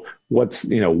 So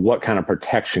what kind of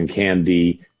protection can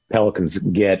the Pelicans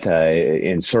get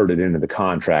inserted into the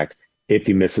contract if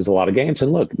he misses a lot of games?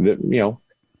 And look,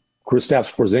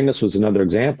 Kristaps Porzingis was another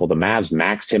example. The Mavs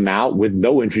maxed him out with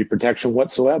no injury protection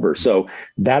whatsoever. So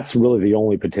that's really the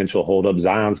only potential holdup.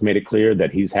 Zion's made it clear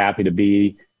that he's happy to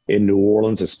be in New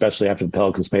Orleans, especially after the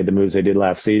Pelicans made the moves they did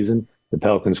last season. The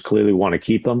Pelicans clearly want to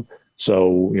keep him.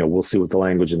 So, we'll see what the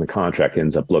language in the contract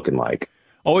ends up looking like.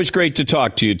 Always great to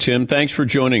talk to you, Tim. Thanks for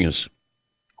joining us.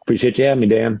 Appreciate you having me,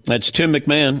 Dan. That's Tim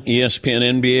MacMahon,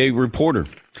 ESPN NBA reporter.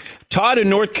 Todd in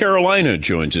North Carolina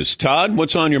joins us. Todd,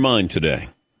 what's on your mind today?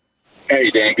 Hey,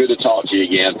 Dan, good to talk to you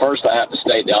again. First, I have to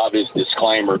state the obvious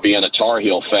disclaimer, being a Tar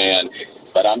Heel fan,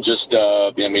 but I'm just,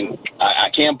 I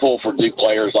can pull for Duke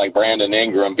players like Brandon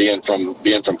Ingram being from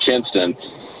Kinston,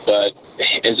 but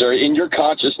is there in your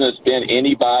consciousness been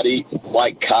anybody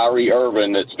like Kyrie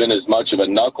Irving that's been as much of a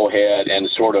knucklehead and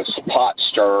sort of pot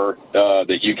stirrer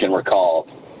that you can recall?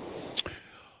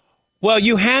 Well,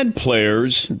 you had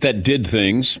players that did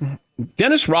things.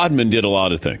 Dennis Rodman did a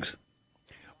lot of things,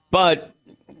 but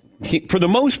for the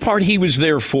most part, he was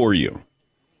there for you.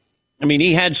 I mean,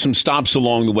 he had some stops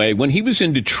along the way when he was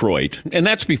in Detroit, and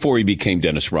that's before he became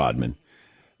Dennis Rodman,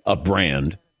 a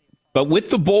brand. But with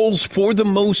the Bulls, for the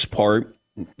most part,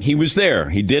 he was there.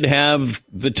 He did have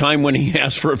the time when he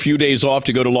asked for a few days off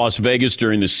to go to Las Vegas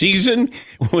during the season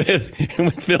with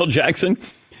Phil Jackson.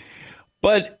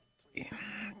 But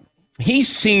he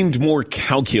seemed more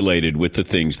calculated with the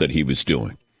things that he was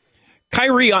doing.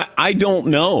 Kyrie, I don't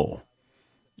know.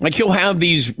 Like, he'll have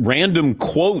these random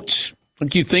quotes.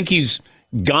 Like, you think he's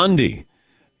Gandhi,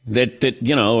 that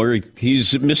or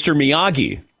he's Mr.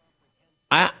 Miyagi.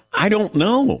 I don't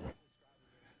know.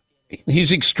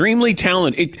 He's extremely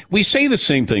talented. We say the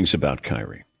same things about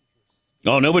Kyrie.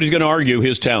 Oh, nobody's going to argue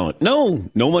his talent. No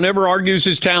one ever argues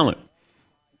his talent.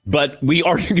 But we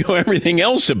argue everything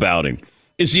else about him.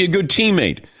 Is he a good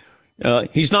teammate?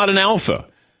 He's not an alpha.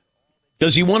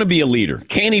 Does he want to be a leader?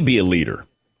 Can he be a leader?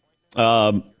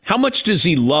 How much does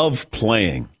he love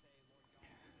playing?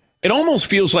 It almost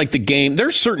feels like the game.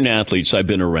 There's certain athletes I've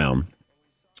been around.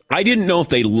 I didn't know if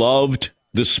they loved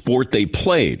the sport they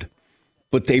played,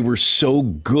 but they were so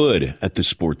good at the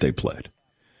sport they played,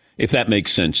 if that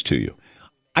makes sense to you.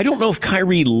 I don't know if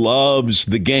Kyrie loves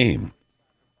the game.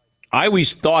 I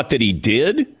always thought that he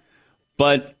did,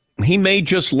 but he may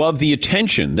just love the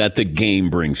attention that the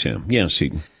game brings him. Yes,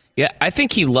 he. Yeah, I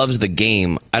think he loves the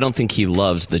game. I don't think he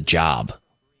loves the job.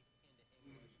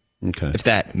 Okay. If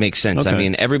that makes sense. Okay. I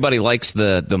mean, everybody likes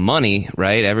the money,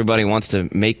 right? Everybody wants to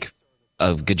make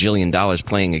a gajillion dollars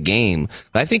playing a game.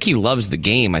 But I think he loves the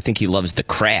game. I think he loves the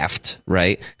craft,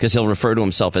 right? Because he'll refer to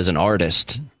himself as an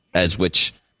artist, as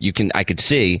which I could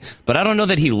see. But I don't know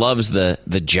that he loves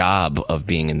the job of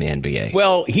being in the NBA.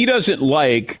 Well, he doesn't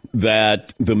like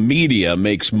that the media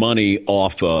makes money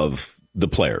off of the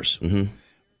players. Mm-hmm.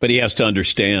 But he has to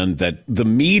understand that the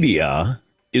media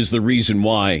is the reason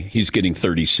why he's getting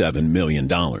 $37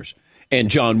 million. And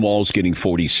John Wall's getting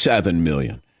 $47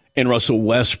 million. And Russell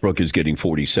Westbrook is getting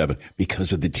 47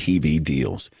 because of the TV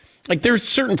deals. Like, there's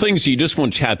certain things you just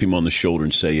want to tap him on the shoulder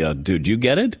and say, dude, you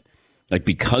get it? Like,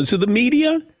 because of the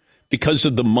media, because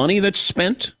of the money that's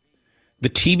spent, the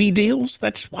TV deals,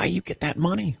 that's why you get that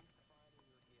money.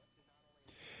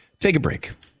 Take a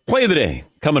break. Play of the day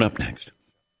coming up next.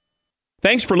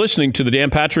 Thanks for listening to the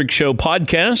Dan Patrick Show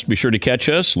podcast. Be sure to catch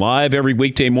us live every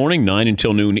weekday morning, 9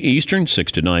 until noon Eastern,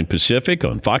 6 to 9 Pacific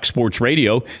on Fox Sports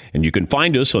Radio. And you can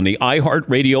find us on the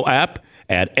iHeartRadio app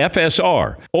at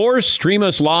FSR or stream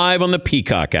us live on the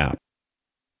Peacock app.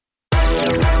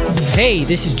 Hey,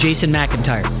 this is Jason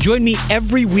McIntyre. Join me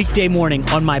every weekday morning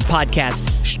on my podcast,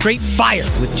 Straight Fire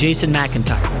with Jason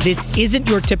McIntyre. This isn't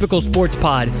your typical sports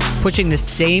pod pushing the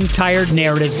same tired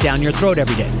narratives down your throat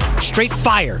every day. Straight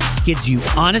Fire gives you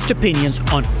honest opinions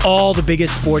on all the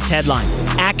biggest sports headlines,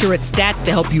 accurate stats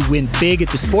to help you win big at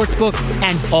the sportsbook,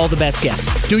 and all the best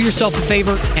guests. Do yourself a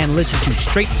favor and listen to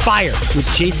Straight Fire with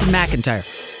Jason McIntyre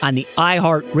on the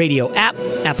iHeartRadio app,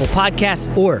 Apple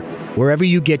Podcasts, or wherever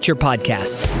you get your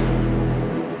podcasts.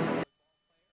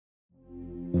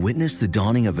 Witness the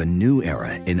dawning of a new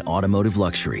era in automotive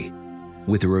luxury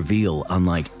with a reveal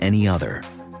unlike any other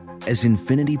as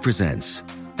Infiniti presents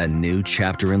a new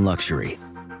chapter in luxury,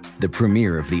 the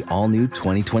premiere of the all-new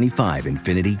 2025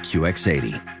 Infiniti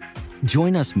QX80.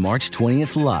 Join us March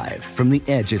 20th live from the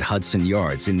Edge at Hudson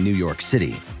Yards in New York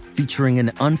City, featuring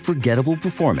an unforgettable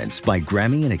performance by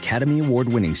Grammy and Academy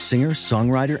Award-winning singer,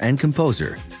 songwriter, and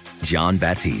composer Jon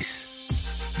Batiste.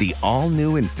 The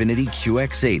all-new Infiniti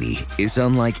QX80 is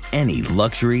unlike any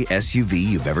luxury SUV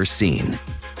you've ever seen.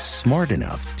 Smart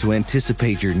enough to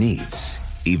anticipate your needs,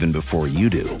 even before you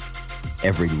do.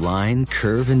 Every line,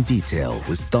 curve, and detail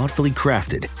was thoughtfully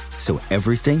crafted, so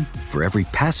everything for every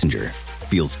passenger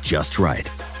feels just right.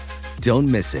 Don't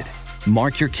miss it.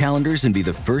 Mark your calendars and be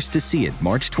the first to see it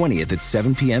March 20th at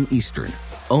 7 p.m. Eastern,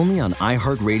 only on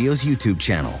iHeartRadio's YouTube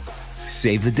channel.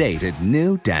 Save the date at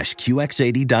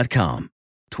new-QX80.com.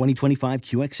 2025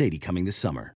 QX80 coming this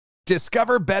summer.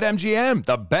 Discover BetMGM,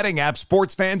 the betting app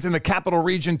sports fans in the capital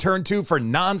region turn to for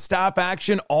nonstop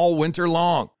action all winter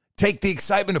long. Take the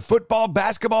excitement of football,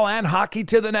 basketball, and hockey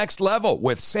to the next level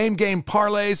with same-game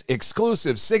parlays,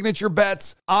 exclusive signature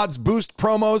bets, odds boost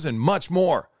promos, and much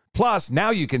more. Plus, now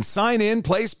you can sign in,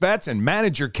 place bets, and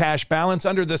manage your cash balance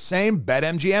under the same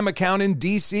BetMGM account in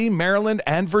D.C., Maryland,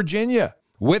 and Virginia.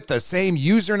 With the same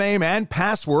username and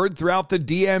password throughout the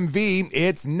DMV,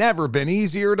 it's never been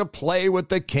easier to play with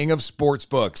the king of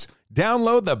sportsbooks.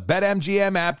 Download the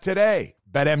BetMGM app today.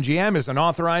 BetMGM is an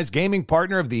authorized gaming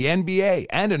partner of the NBA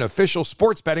and an official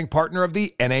sports betting partner of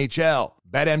the NHL.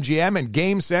 BetMGM and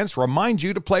GameSense remind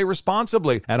you to play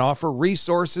responsibly and offer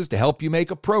resources to help you make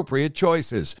appropriate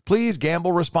choices. Please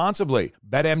gamble responsibly.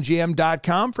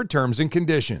 BetMGM.com for terms and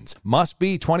conditions. Must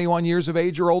be 21 years of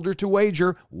age or older to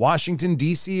wager. Washington,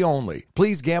 D.C. only.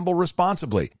 Please gamble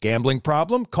responsibly. Gambling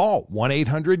problem? Call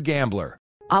 1-800-GAMBLER.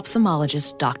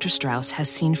 Ophthalmologist Dr. Strauss has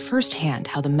seen firsthand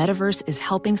how the metaverse is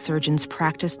helping surgeons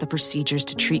practice the procedures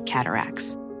to treat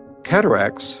cataracts.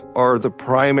 Cataracts are the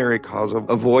primary cause of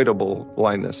avoidable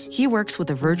blindness. He works with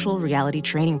a virtual reality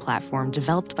training platform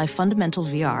developed by Fundamental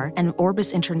VR and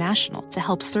Orbis International to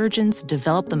help surgeons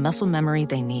develop the muscle memory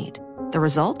they need. The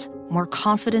result? More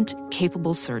confident,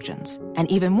 capable surgeons.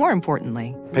 And even more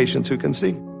importantly, patients who can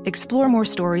see. Explore more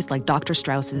stories like Dr.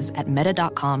 Strauss's at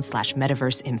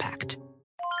meta.com/metaverse impact.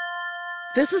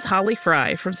 This is Holly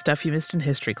Fry from Stuff You Missed in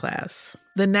History class.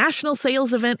 The national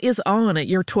sales event is on at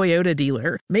your Toyota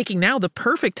dealer, making now the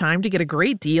perfect time to get a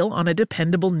great deal on a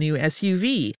dependable new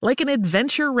SUV, like an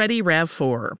adventure-ready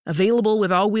RAV4. Available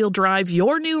with all-wheel drive,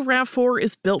 your new RAV4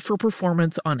 is built for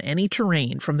performance on any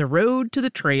terrain, from the road to the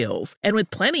trails. And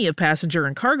with plenty of passenger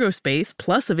and cargo space,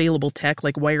 plus available tech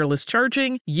like wireless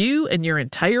charging, you and your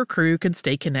entire crew can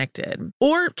stay connected.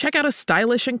 Or check out a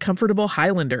stylish and comfortable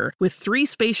Highlander with 3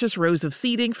 spacious rows of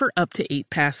seating for up to 8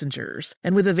 passengers.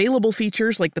 And with available features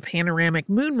features like the panoramic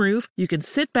moonroof, you can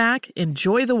sit back,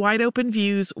 enjoy the wide-open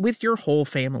views with your whole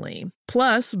family.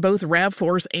 Plus, both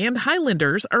RAV4s and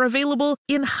Highlanders are available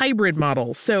in hybrid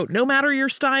models, so no matter your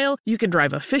style, you can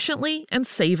drive efficiently and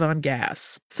save on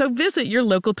gas. So visit your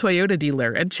local Toyota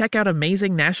dealer and check out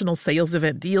amazing national sales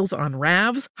event deals on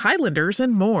RAVs, Highlanders,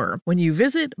 and more when you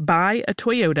visit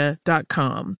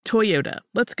buyatoyota.com. Toyota,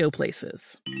 let's go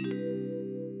places.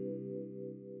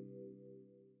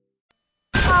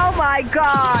 Oh my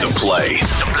God! The play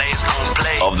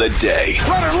of the day.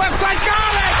 Runner left side,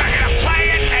 got it! They're gonna play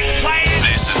it and play it.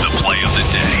 This is the play of the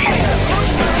day.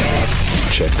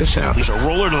 Check this out. There's a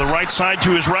roller to the right side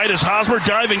to his right as Hosmer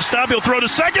diving stop. He'll throw to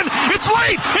second. It's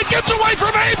late. It gets away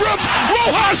from Abrams.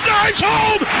 Rojas dives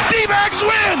home. D-backs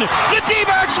win. The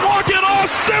D-backs walk it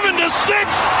off 7-6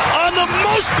 on the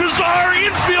most bizarre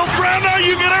infield groundout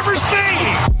you could ever see.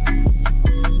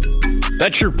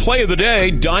 That's your play of the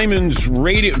day.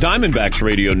 Diamondbacks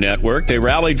radio network. They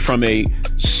rallied from a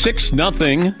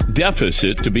 6-0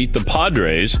 deficit to beat the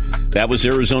Padres. That was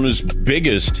Arizona's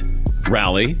biggest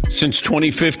rally since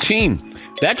 2015.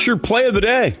 That's your play of the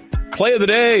day. Play of the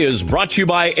day is brought to you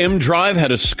by M-Drive.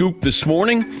 Had a scoop this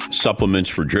morning.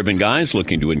 Supplements for driven guys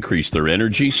looking to increase their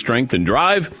energy, strength, and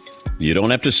drive. You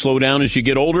don't have to slow down as you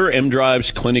get older.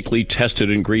 M-Drive's clinically tested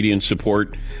ingredients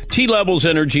support T-levels,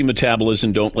 energy,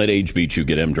 metabolism. Don't let age beat you.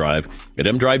 Get M-Drive at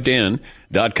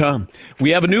mdrivedan.com.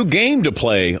 We have a new game to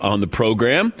play on the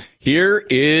program. Here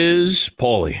is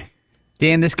Paulie.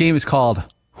 Dan, this game is called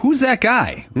Who's That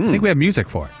Guy? I think we have music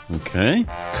for it. Okay.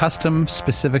 Custom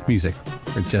specific music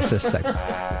for just a second.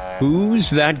 Who's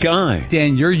that guy?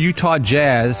 Dan, your Utah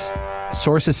Jazz,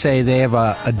 sources say they have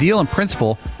a deal in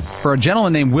principle for a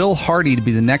gentleman named Will Hardy to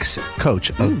be the next coach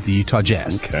of the Utah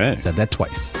Jazz. Okay. Said that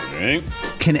twice. Okay.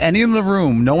 Can any in the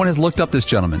room, no one has looked up this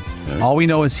gentleman. Okay. All we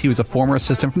know is he was a former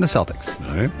assistant from the Celtics.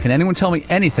 Okay. Can anyone tell me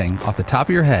anything off the top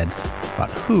of your head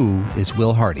about who is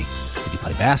Will Hardy? Did he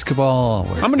play basketball?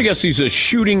 I'm going to guess he's a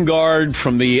shooting guard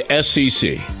from the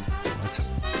SEC.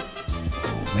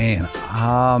 Oh, man.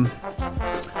 I'm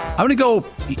going to go...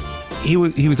 He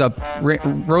rode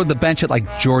the bench at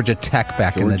like Georgia Tech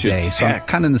back in the day, so I'm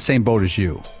kind of in the same boat as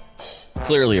you.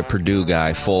 Clearly a Purdue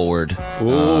guy, forward.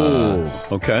 Ooh,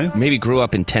 okay. Maybe grew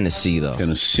up in Tennessee, though.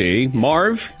 Tennessee.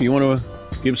 Marv, you want to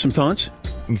give some thoughts?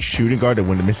 Shooting guard that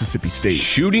went to Mississippi State.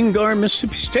 Shooting guard,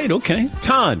 Mississippi State. Okay.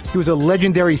 Todd. He was a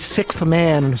legendary sixth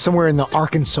man somewhere in the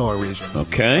Arkansas region.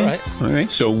 Okay. All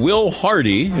right. So Will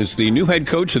Hardy is the new head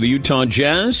coach of the Utah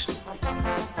Jazz.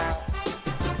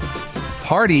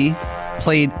 Hardy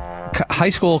played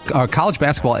college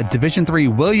basketball at Division III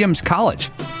Williams College.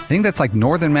 I think that's like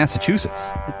northern Massachusetts.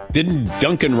 Didn't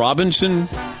Duncan Robinson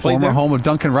play Former there? home of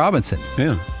Duncan Robinson.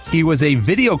 Yeah. He was a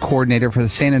video coordinator for the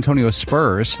San Antonio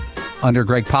Spurs under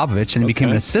Greg Popovich and became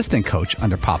an assistant coach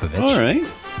under Popovich. All right.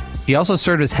 He also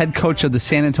served as head coach of the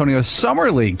San Antonio Summer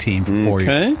League team for 4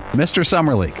 years. Mr.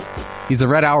 Summer League. He's the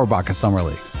Red Auerbach of Summer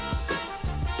League.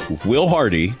 Will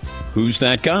Hardy, who's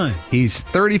that guy? He's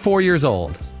 34 years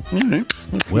old. All right.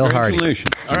 Will Hardy.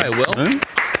 Congratulations. All right, Will. All right.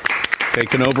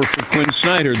 Taking over for Quinn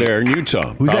Snyder there in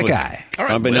Utah. Who's that guy? All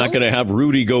right, probably not going to have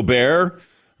Rudy Gobert.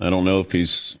 I don't know if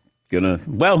he's going to...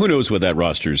 Well, who knows what that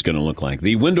roster is going to look like.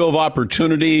 The window of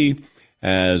opportunity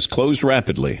has closed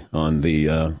rapidly on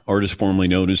the artist formerly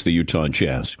known as the Utah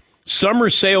Jazz. Summer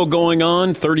sale going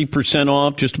on, 30%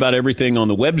 off, just about everything on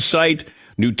the website.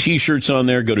 New T-shirts on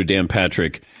there. Go to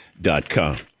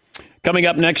danpatrick.com. Coming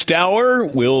up next hour,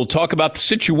 we'll talk about the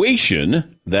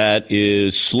situation that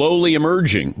is slowly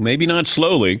emerging, maybe not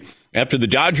slowly, after the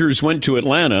Dodgers went to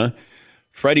Atlanta.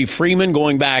 Freddie Freeman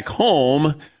going back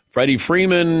home. Freddie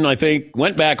Freeman, I think,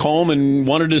 went back home and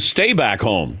wanted to stay back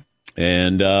home.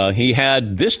 And he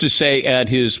had this to say at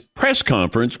his press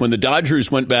conference when the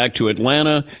Dodgers went back to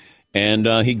Atlanta, and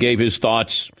he gave his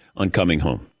thoughts on coming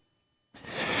home.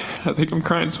 I think I'm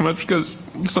crying so much because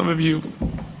some of you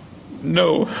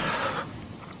know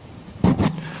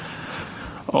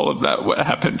all of that, what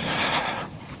happened.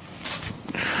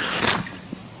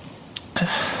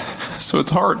 So it's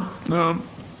hard.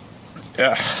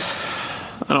 Yeah.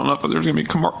 I don't know if there's going to be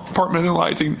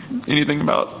compartmentalizing anything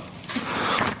about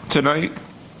tonight,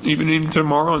 even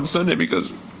tomorrow and Sunday, because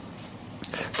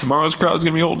tomorrow's crowd is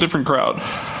going to be a whole different crowd.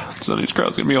 Sunday's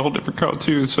crowd is going to be a whole different crowd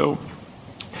too. So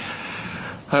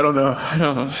I don't know.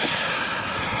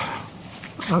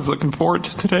 I was looking forward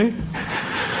to today,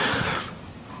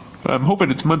 but I'm hoping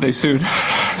it's Monday soon.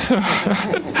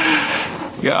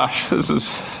 Gosh, this is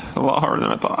a lot harder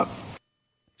than I thought.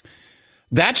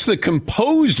 That's the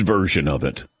composed version of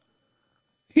it.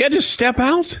 He had to step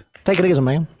out. Take it easy,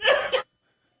 man.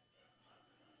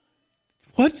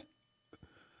 What?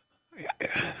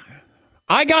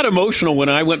 I got emotional when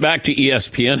I went back to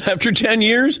ESPN after 10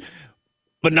 years,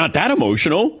 but not that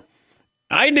emotional.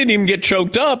 I didn't even get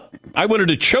choked up. I wanted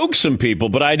to choke some people,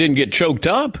 but I didn't get choked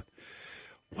up.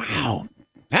 Wow.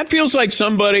 That feels like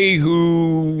somebody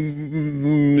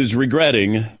who is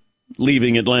regretting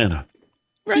leaving Atlanta.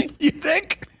 Right? You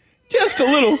think? Just a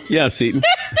little. Yeah, Seton.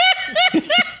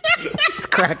 He's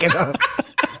cracking up.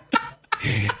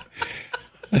 Dude,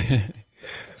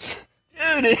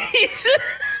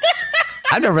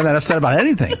 I've never been that upset about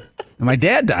anything. And my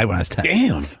dad died when I was 10.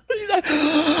 Damn.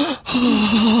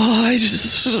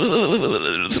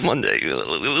 It's Monday.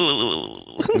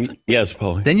 Yes,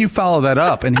 Paul. Then you follow that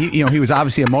up, and he was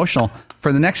obviously emotional.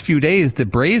 For the next few days, the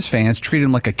Braves fans treated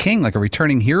him like a king, like a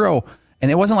returning hero. And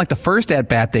it wasn't like the first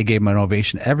at-bat they gave him an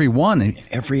ovation. Every one. And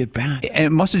every at-bat. And it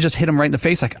must have just hit him right in the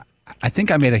face. Like, I think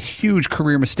I made a huge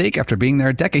career mistake after being there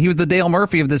a decade. He was the Dale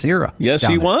Murphy of this era. Yes,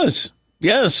 he was.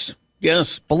 Yes.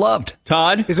 Yes. Beloved.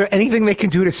 Todd? Is there anything they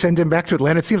can do to send him back to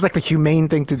Atlanta? It seems like the humane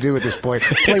thing to do at this point.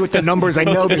 Play with the numbers. I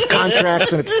know there's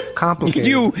contracts and it's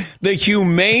complicated. The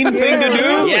humane thing to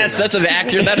do? Yes, that's an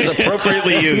accurate. That is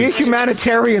appropriately used. Be a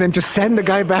humanitarian and just send the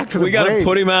guy back to the We got to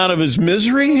put him out of his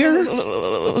misery here?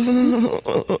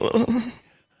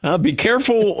 Be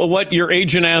careful what your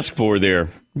agent asked for there,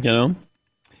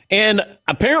 And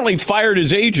apparently fired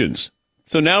his agents.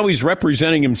 So now he's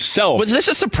representing himself. Was this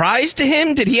a surprise to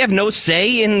him? Did he have no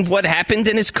say in what happened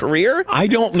in his career? I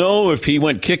don't know if he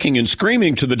went kicking and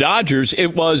screaming to the Dodgers.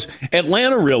 It was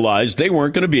Atlanta realized they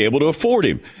weren't going to be able to afford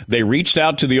him. They reached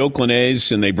out to the Oakland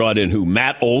A's and they brought in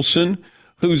Matt Olson,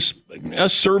 who's a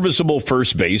serviceable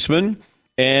first baseman.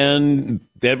 And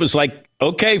that was like,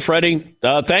 okay, Freddie,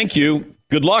 thank you.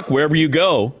 Good luck wherever you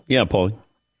go. Yeah, Paulie.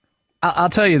 I'll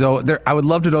tell you, though, I would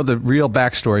love to know the real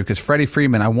backstory because Freddie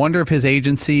Freeman, I wonder if his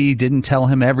agency didn't tell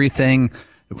him everything,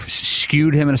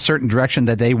 skewed him in a certain direction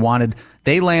that they wanted.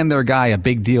 They land their guy a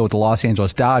big deal with the Los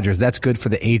Angeles Dodgers. That's good for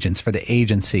the agents, for the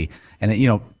agency.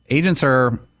 And, agents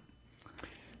are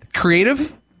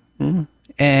creative. Mm-hmm.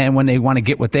 And when they want to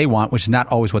get what they want, which is not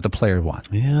always what the player wants.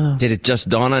 Yeah. Did it just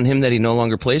dawn on him that he no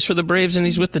longer plays for the Braves and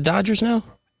he's with the Dodgers now?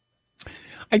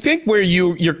 I think where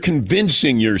you're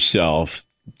convincing yourself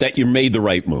that you made the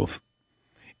right move.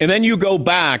 And then you go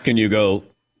back and you go,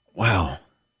 wow,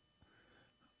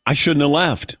 I shouldn't have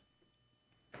left.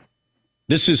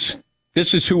 This is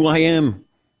who I am.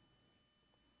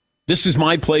 This is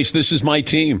my place. This is my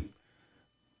team.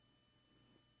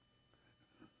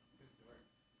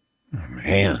 Oh,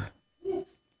 man.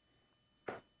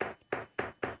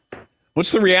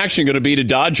 What's the reaction going to be to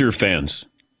Dodger fans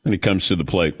when it comes to the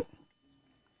plate?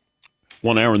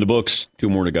 1 hour in the books, 2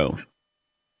 more to go.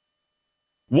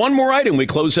 One more item. We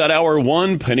close out hour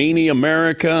 1. Panini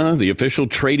America, the official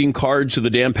trading cards of the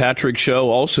Dan Patrick Show,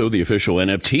 also the official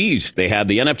NFTs. They have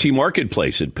the NFT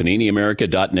marketplace at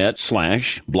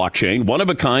paniniamerica.net/blockchain.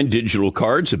 One-of-a-kind digital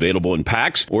cards available in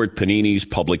packs or at Panini's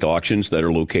public auctions that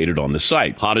are located on the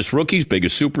site. Hottest rookies,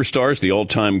 biggest superstars, the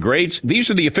all-time greats. These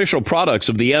are the official products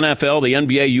of the NFL, the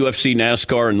NBA, UFC,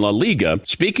 NASCAR, and La Liga.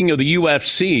 Speaking of the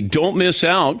UFC, don't miss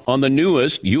out on the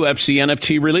newest UFC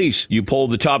NFT release. You pull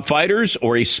the top fighters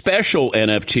or a special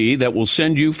NFT that will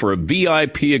send you for a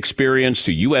VIP experience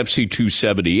to UFC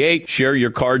 278. Share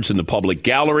your cards in the public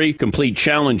gallery, complete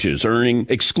challenges, earning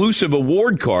exclusive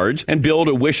award cards, and build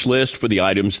a wish list for the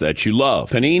items that you love.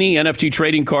 Panini NFT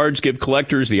trading cards give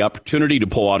collectors the opportunity to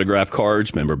pull autograph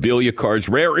cards, memorabilia cards,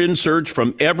 rare inserts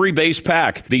from every base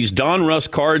pack. These Donruss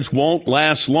cards won't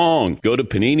last long. Go to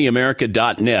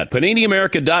PaniniAmerica.net.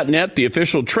 PaniniAmerica.net, the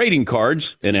official trading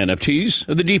cards and NFTs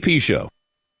of the DP Show.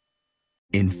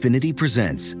 Infinity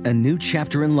presents a new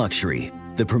chapter in luxury,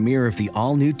 the premiere of the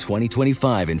all-new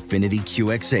 2025 Infinity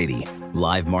QX80,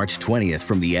 live March 20th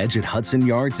from the Edge at Hudson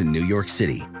Yards in New York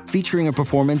City, featuring a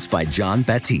performance by John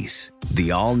Batiste.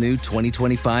 The all-new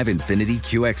 2025 Infinity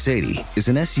QX80 is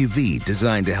an SUV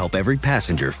designed to help every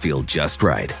passenger feel just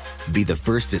right. Be the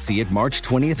first to see it March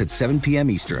 20th at 7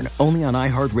 p.m. Eastern, only on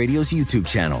iHeartRadio's YouTube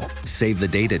channel. Save the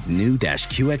date at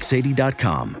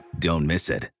new-QX80.com. Don't miss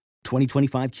it.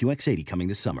 2025 QX80 coming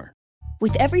this summer.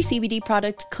 With every CBD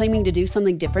product claiming to do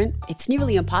something different, it's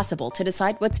nearly impossible to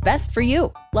decide what's best for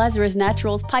you. Lazarus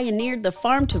Naturals pioneered the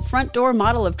farm-to-front-door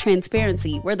model of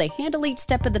transparency, where they handle each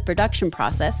step of the production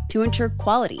process to ensure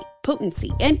quality,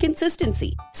 potency, and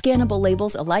consistency. Scannable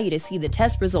labels allow you to see the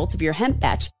test results of your hemp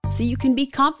batch, so you can be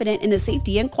confident in the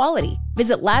safety and quality.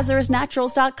 Visit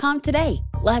LazarusNaturals.com today.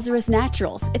 Lazarus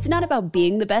Naturals. It's not about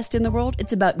being the best in the world,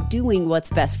 it's about doing what's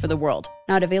best for the world.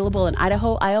 Not available in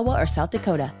Idaho, Iowa, or South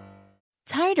Dakota.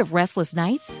 Tired of restless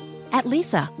nights? At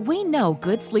Lisa, we know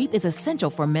good sleep is essential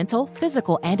for mental,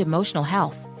 physical, and emotional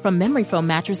health. From memory foam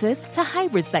mattresses to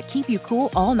hybrids that keep you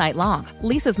cool all night long,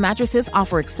 Lisa's mattresses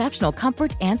offer exceptional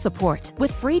comfort and support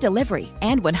with free delivery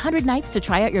and 100 nights to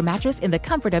try out your mattress in the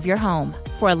comfort of your home.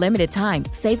 For a limited time,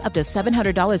 save up to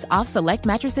 $700 off select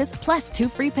mattresses plus 2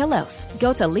 free pillows.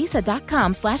 Go to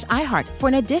lisa.com/iHeart for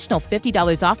an additional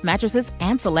 $50 off mattresses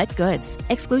and select goods.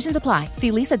 Exclusions apply. See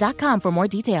lisa.com for more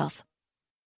details.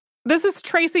 This is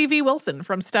Tracy V. Wilson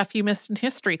from Stuff You Missed in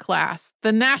History class.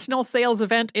 The national sales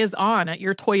event is on at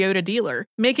your Toyota dealer,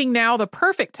 making now the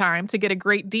perfect time to get a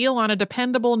great deal on a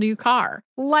dependable new car.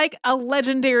 Like a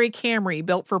legendary Camry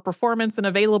built for performance and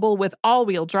available with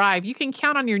all-wheel drive, you can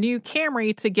count on your new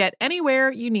Camry to get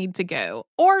anywhere you need to go.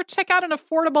 Or check out an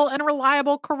affordable and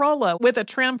reliable Corolla with a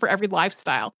trim for every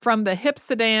lifestyle. From the hip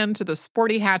sedan to the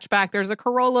sporty hatchback, there's a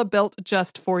Corolla built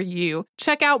just for you.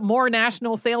 Check out more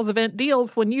national sales event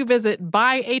deals when you visit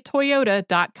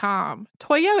buyatoyota.com.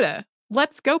 Toyota,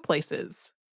 let's go places.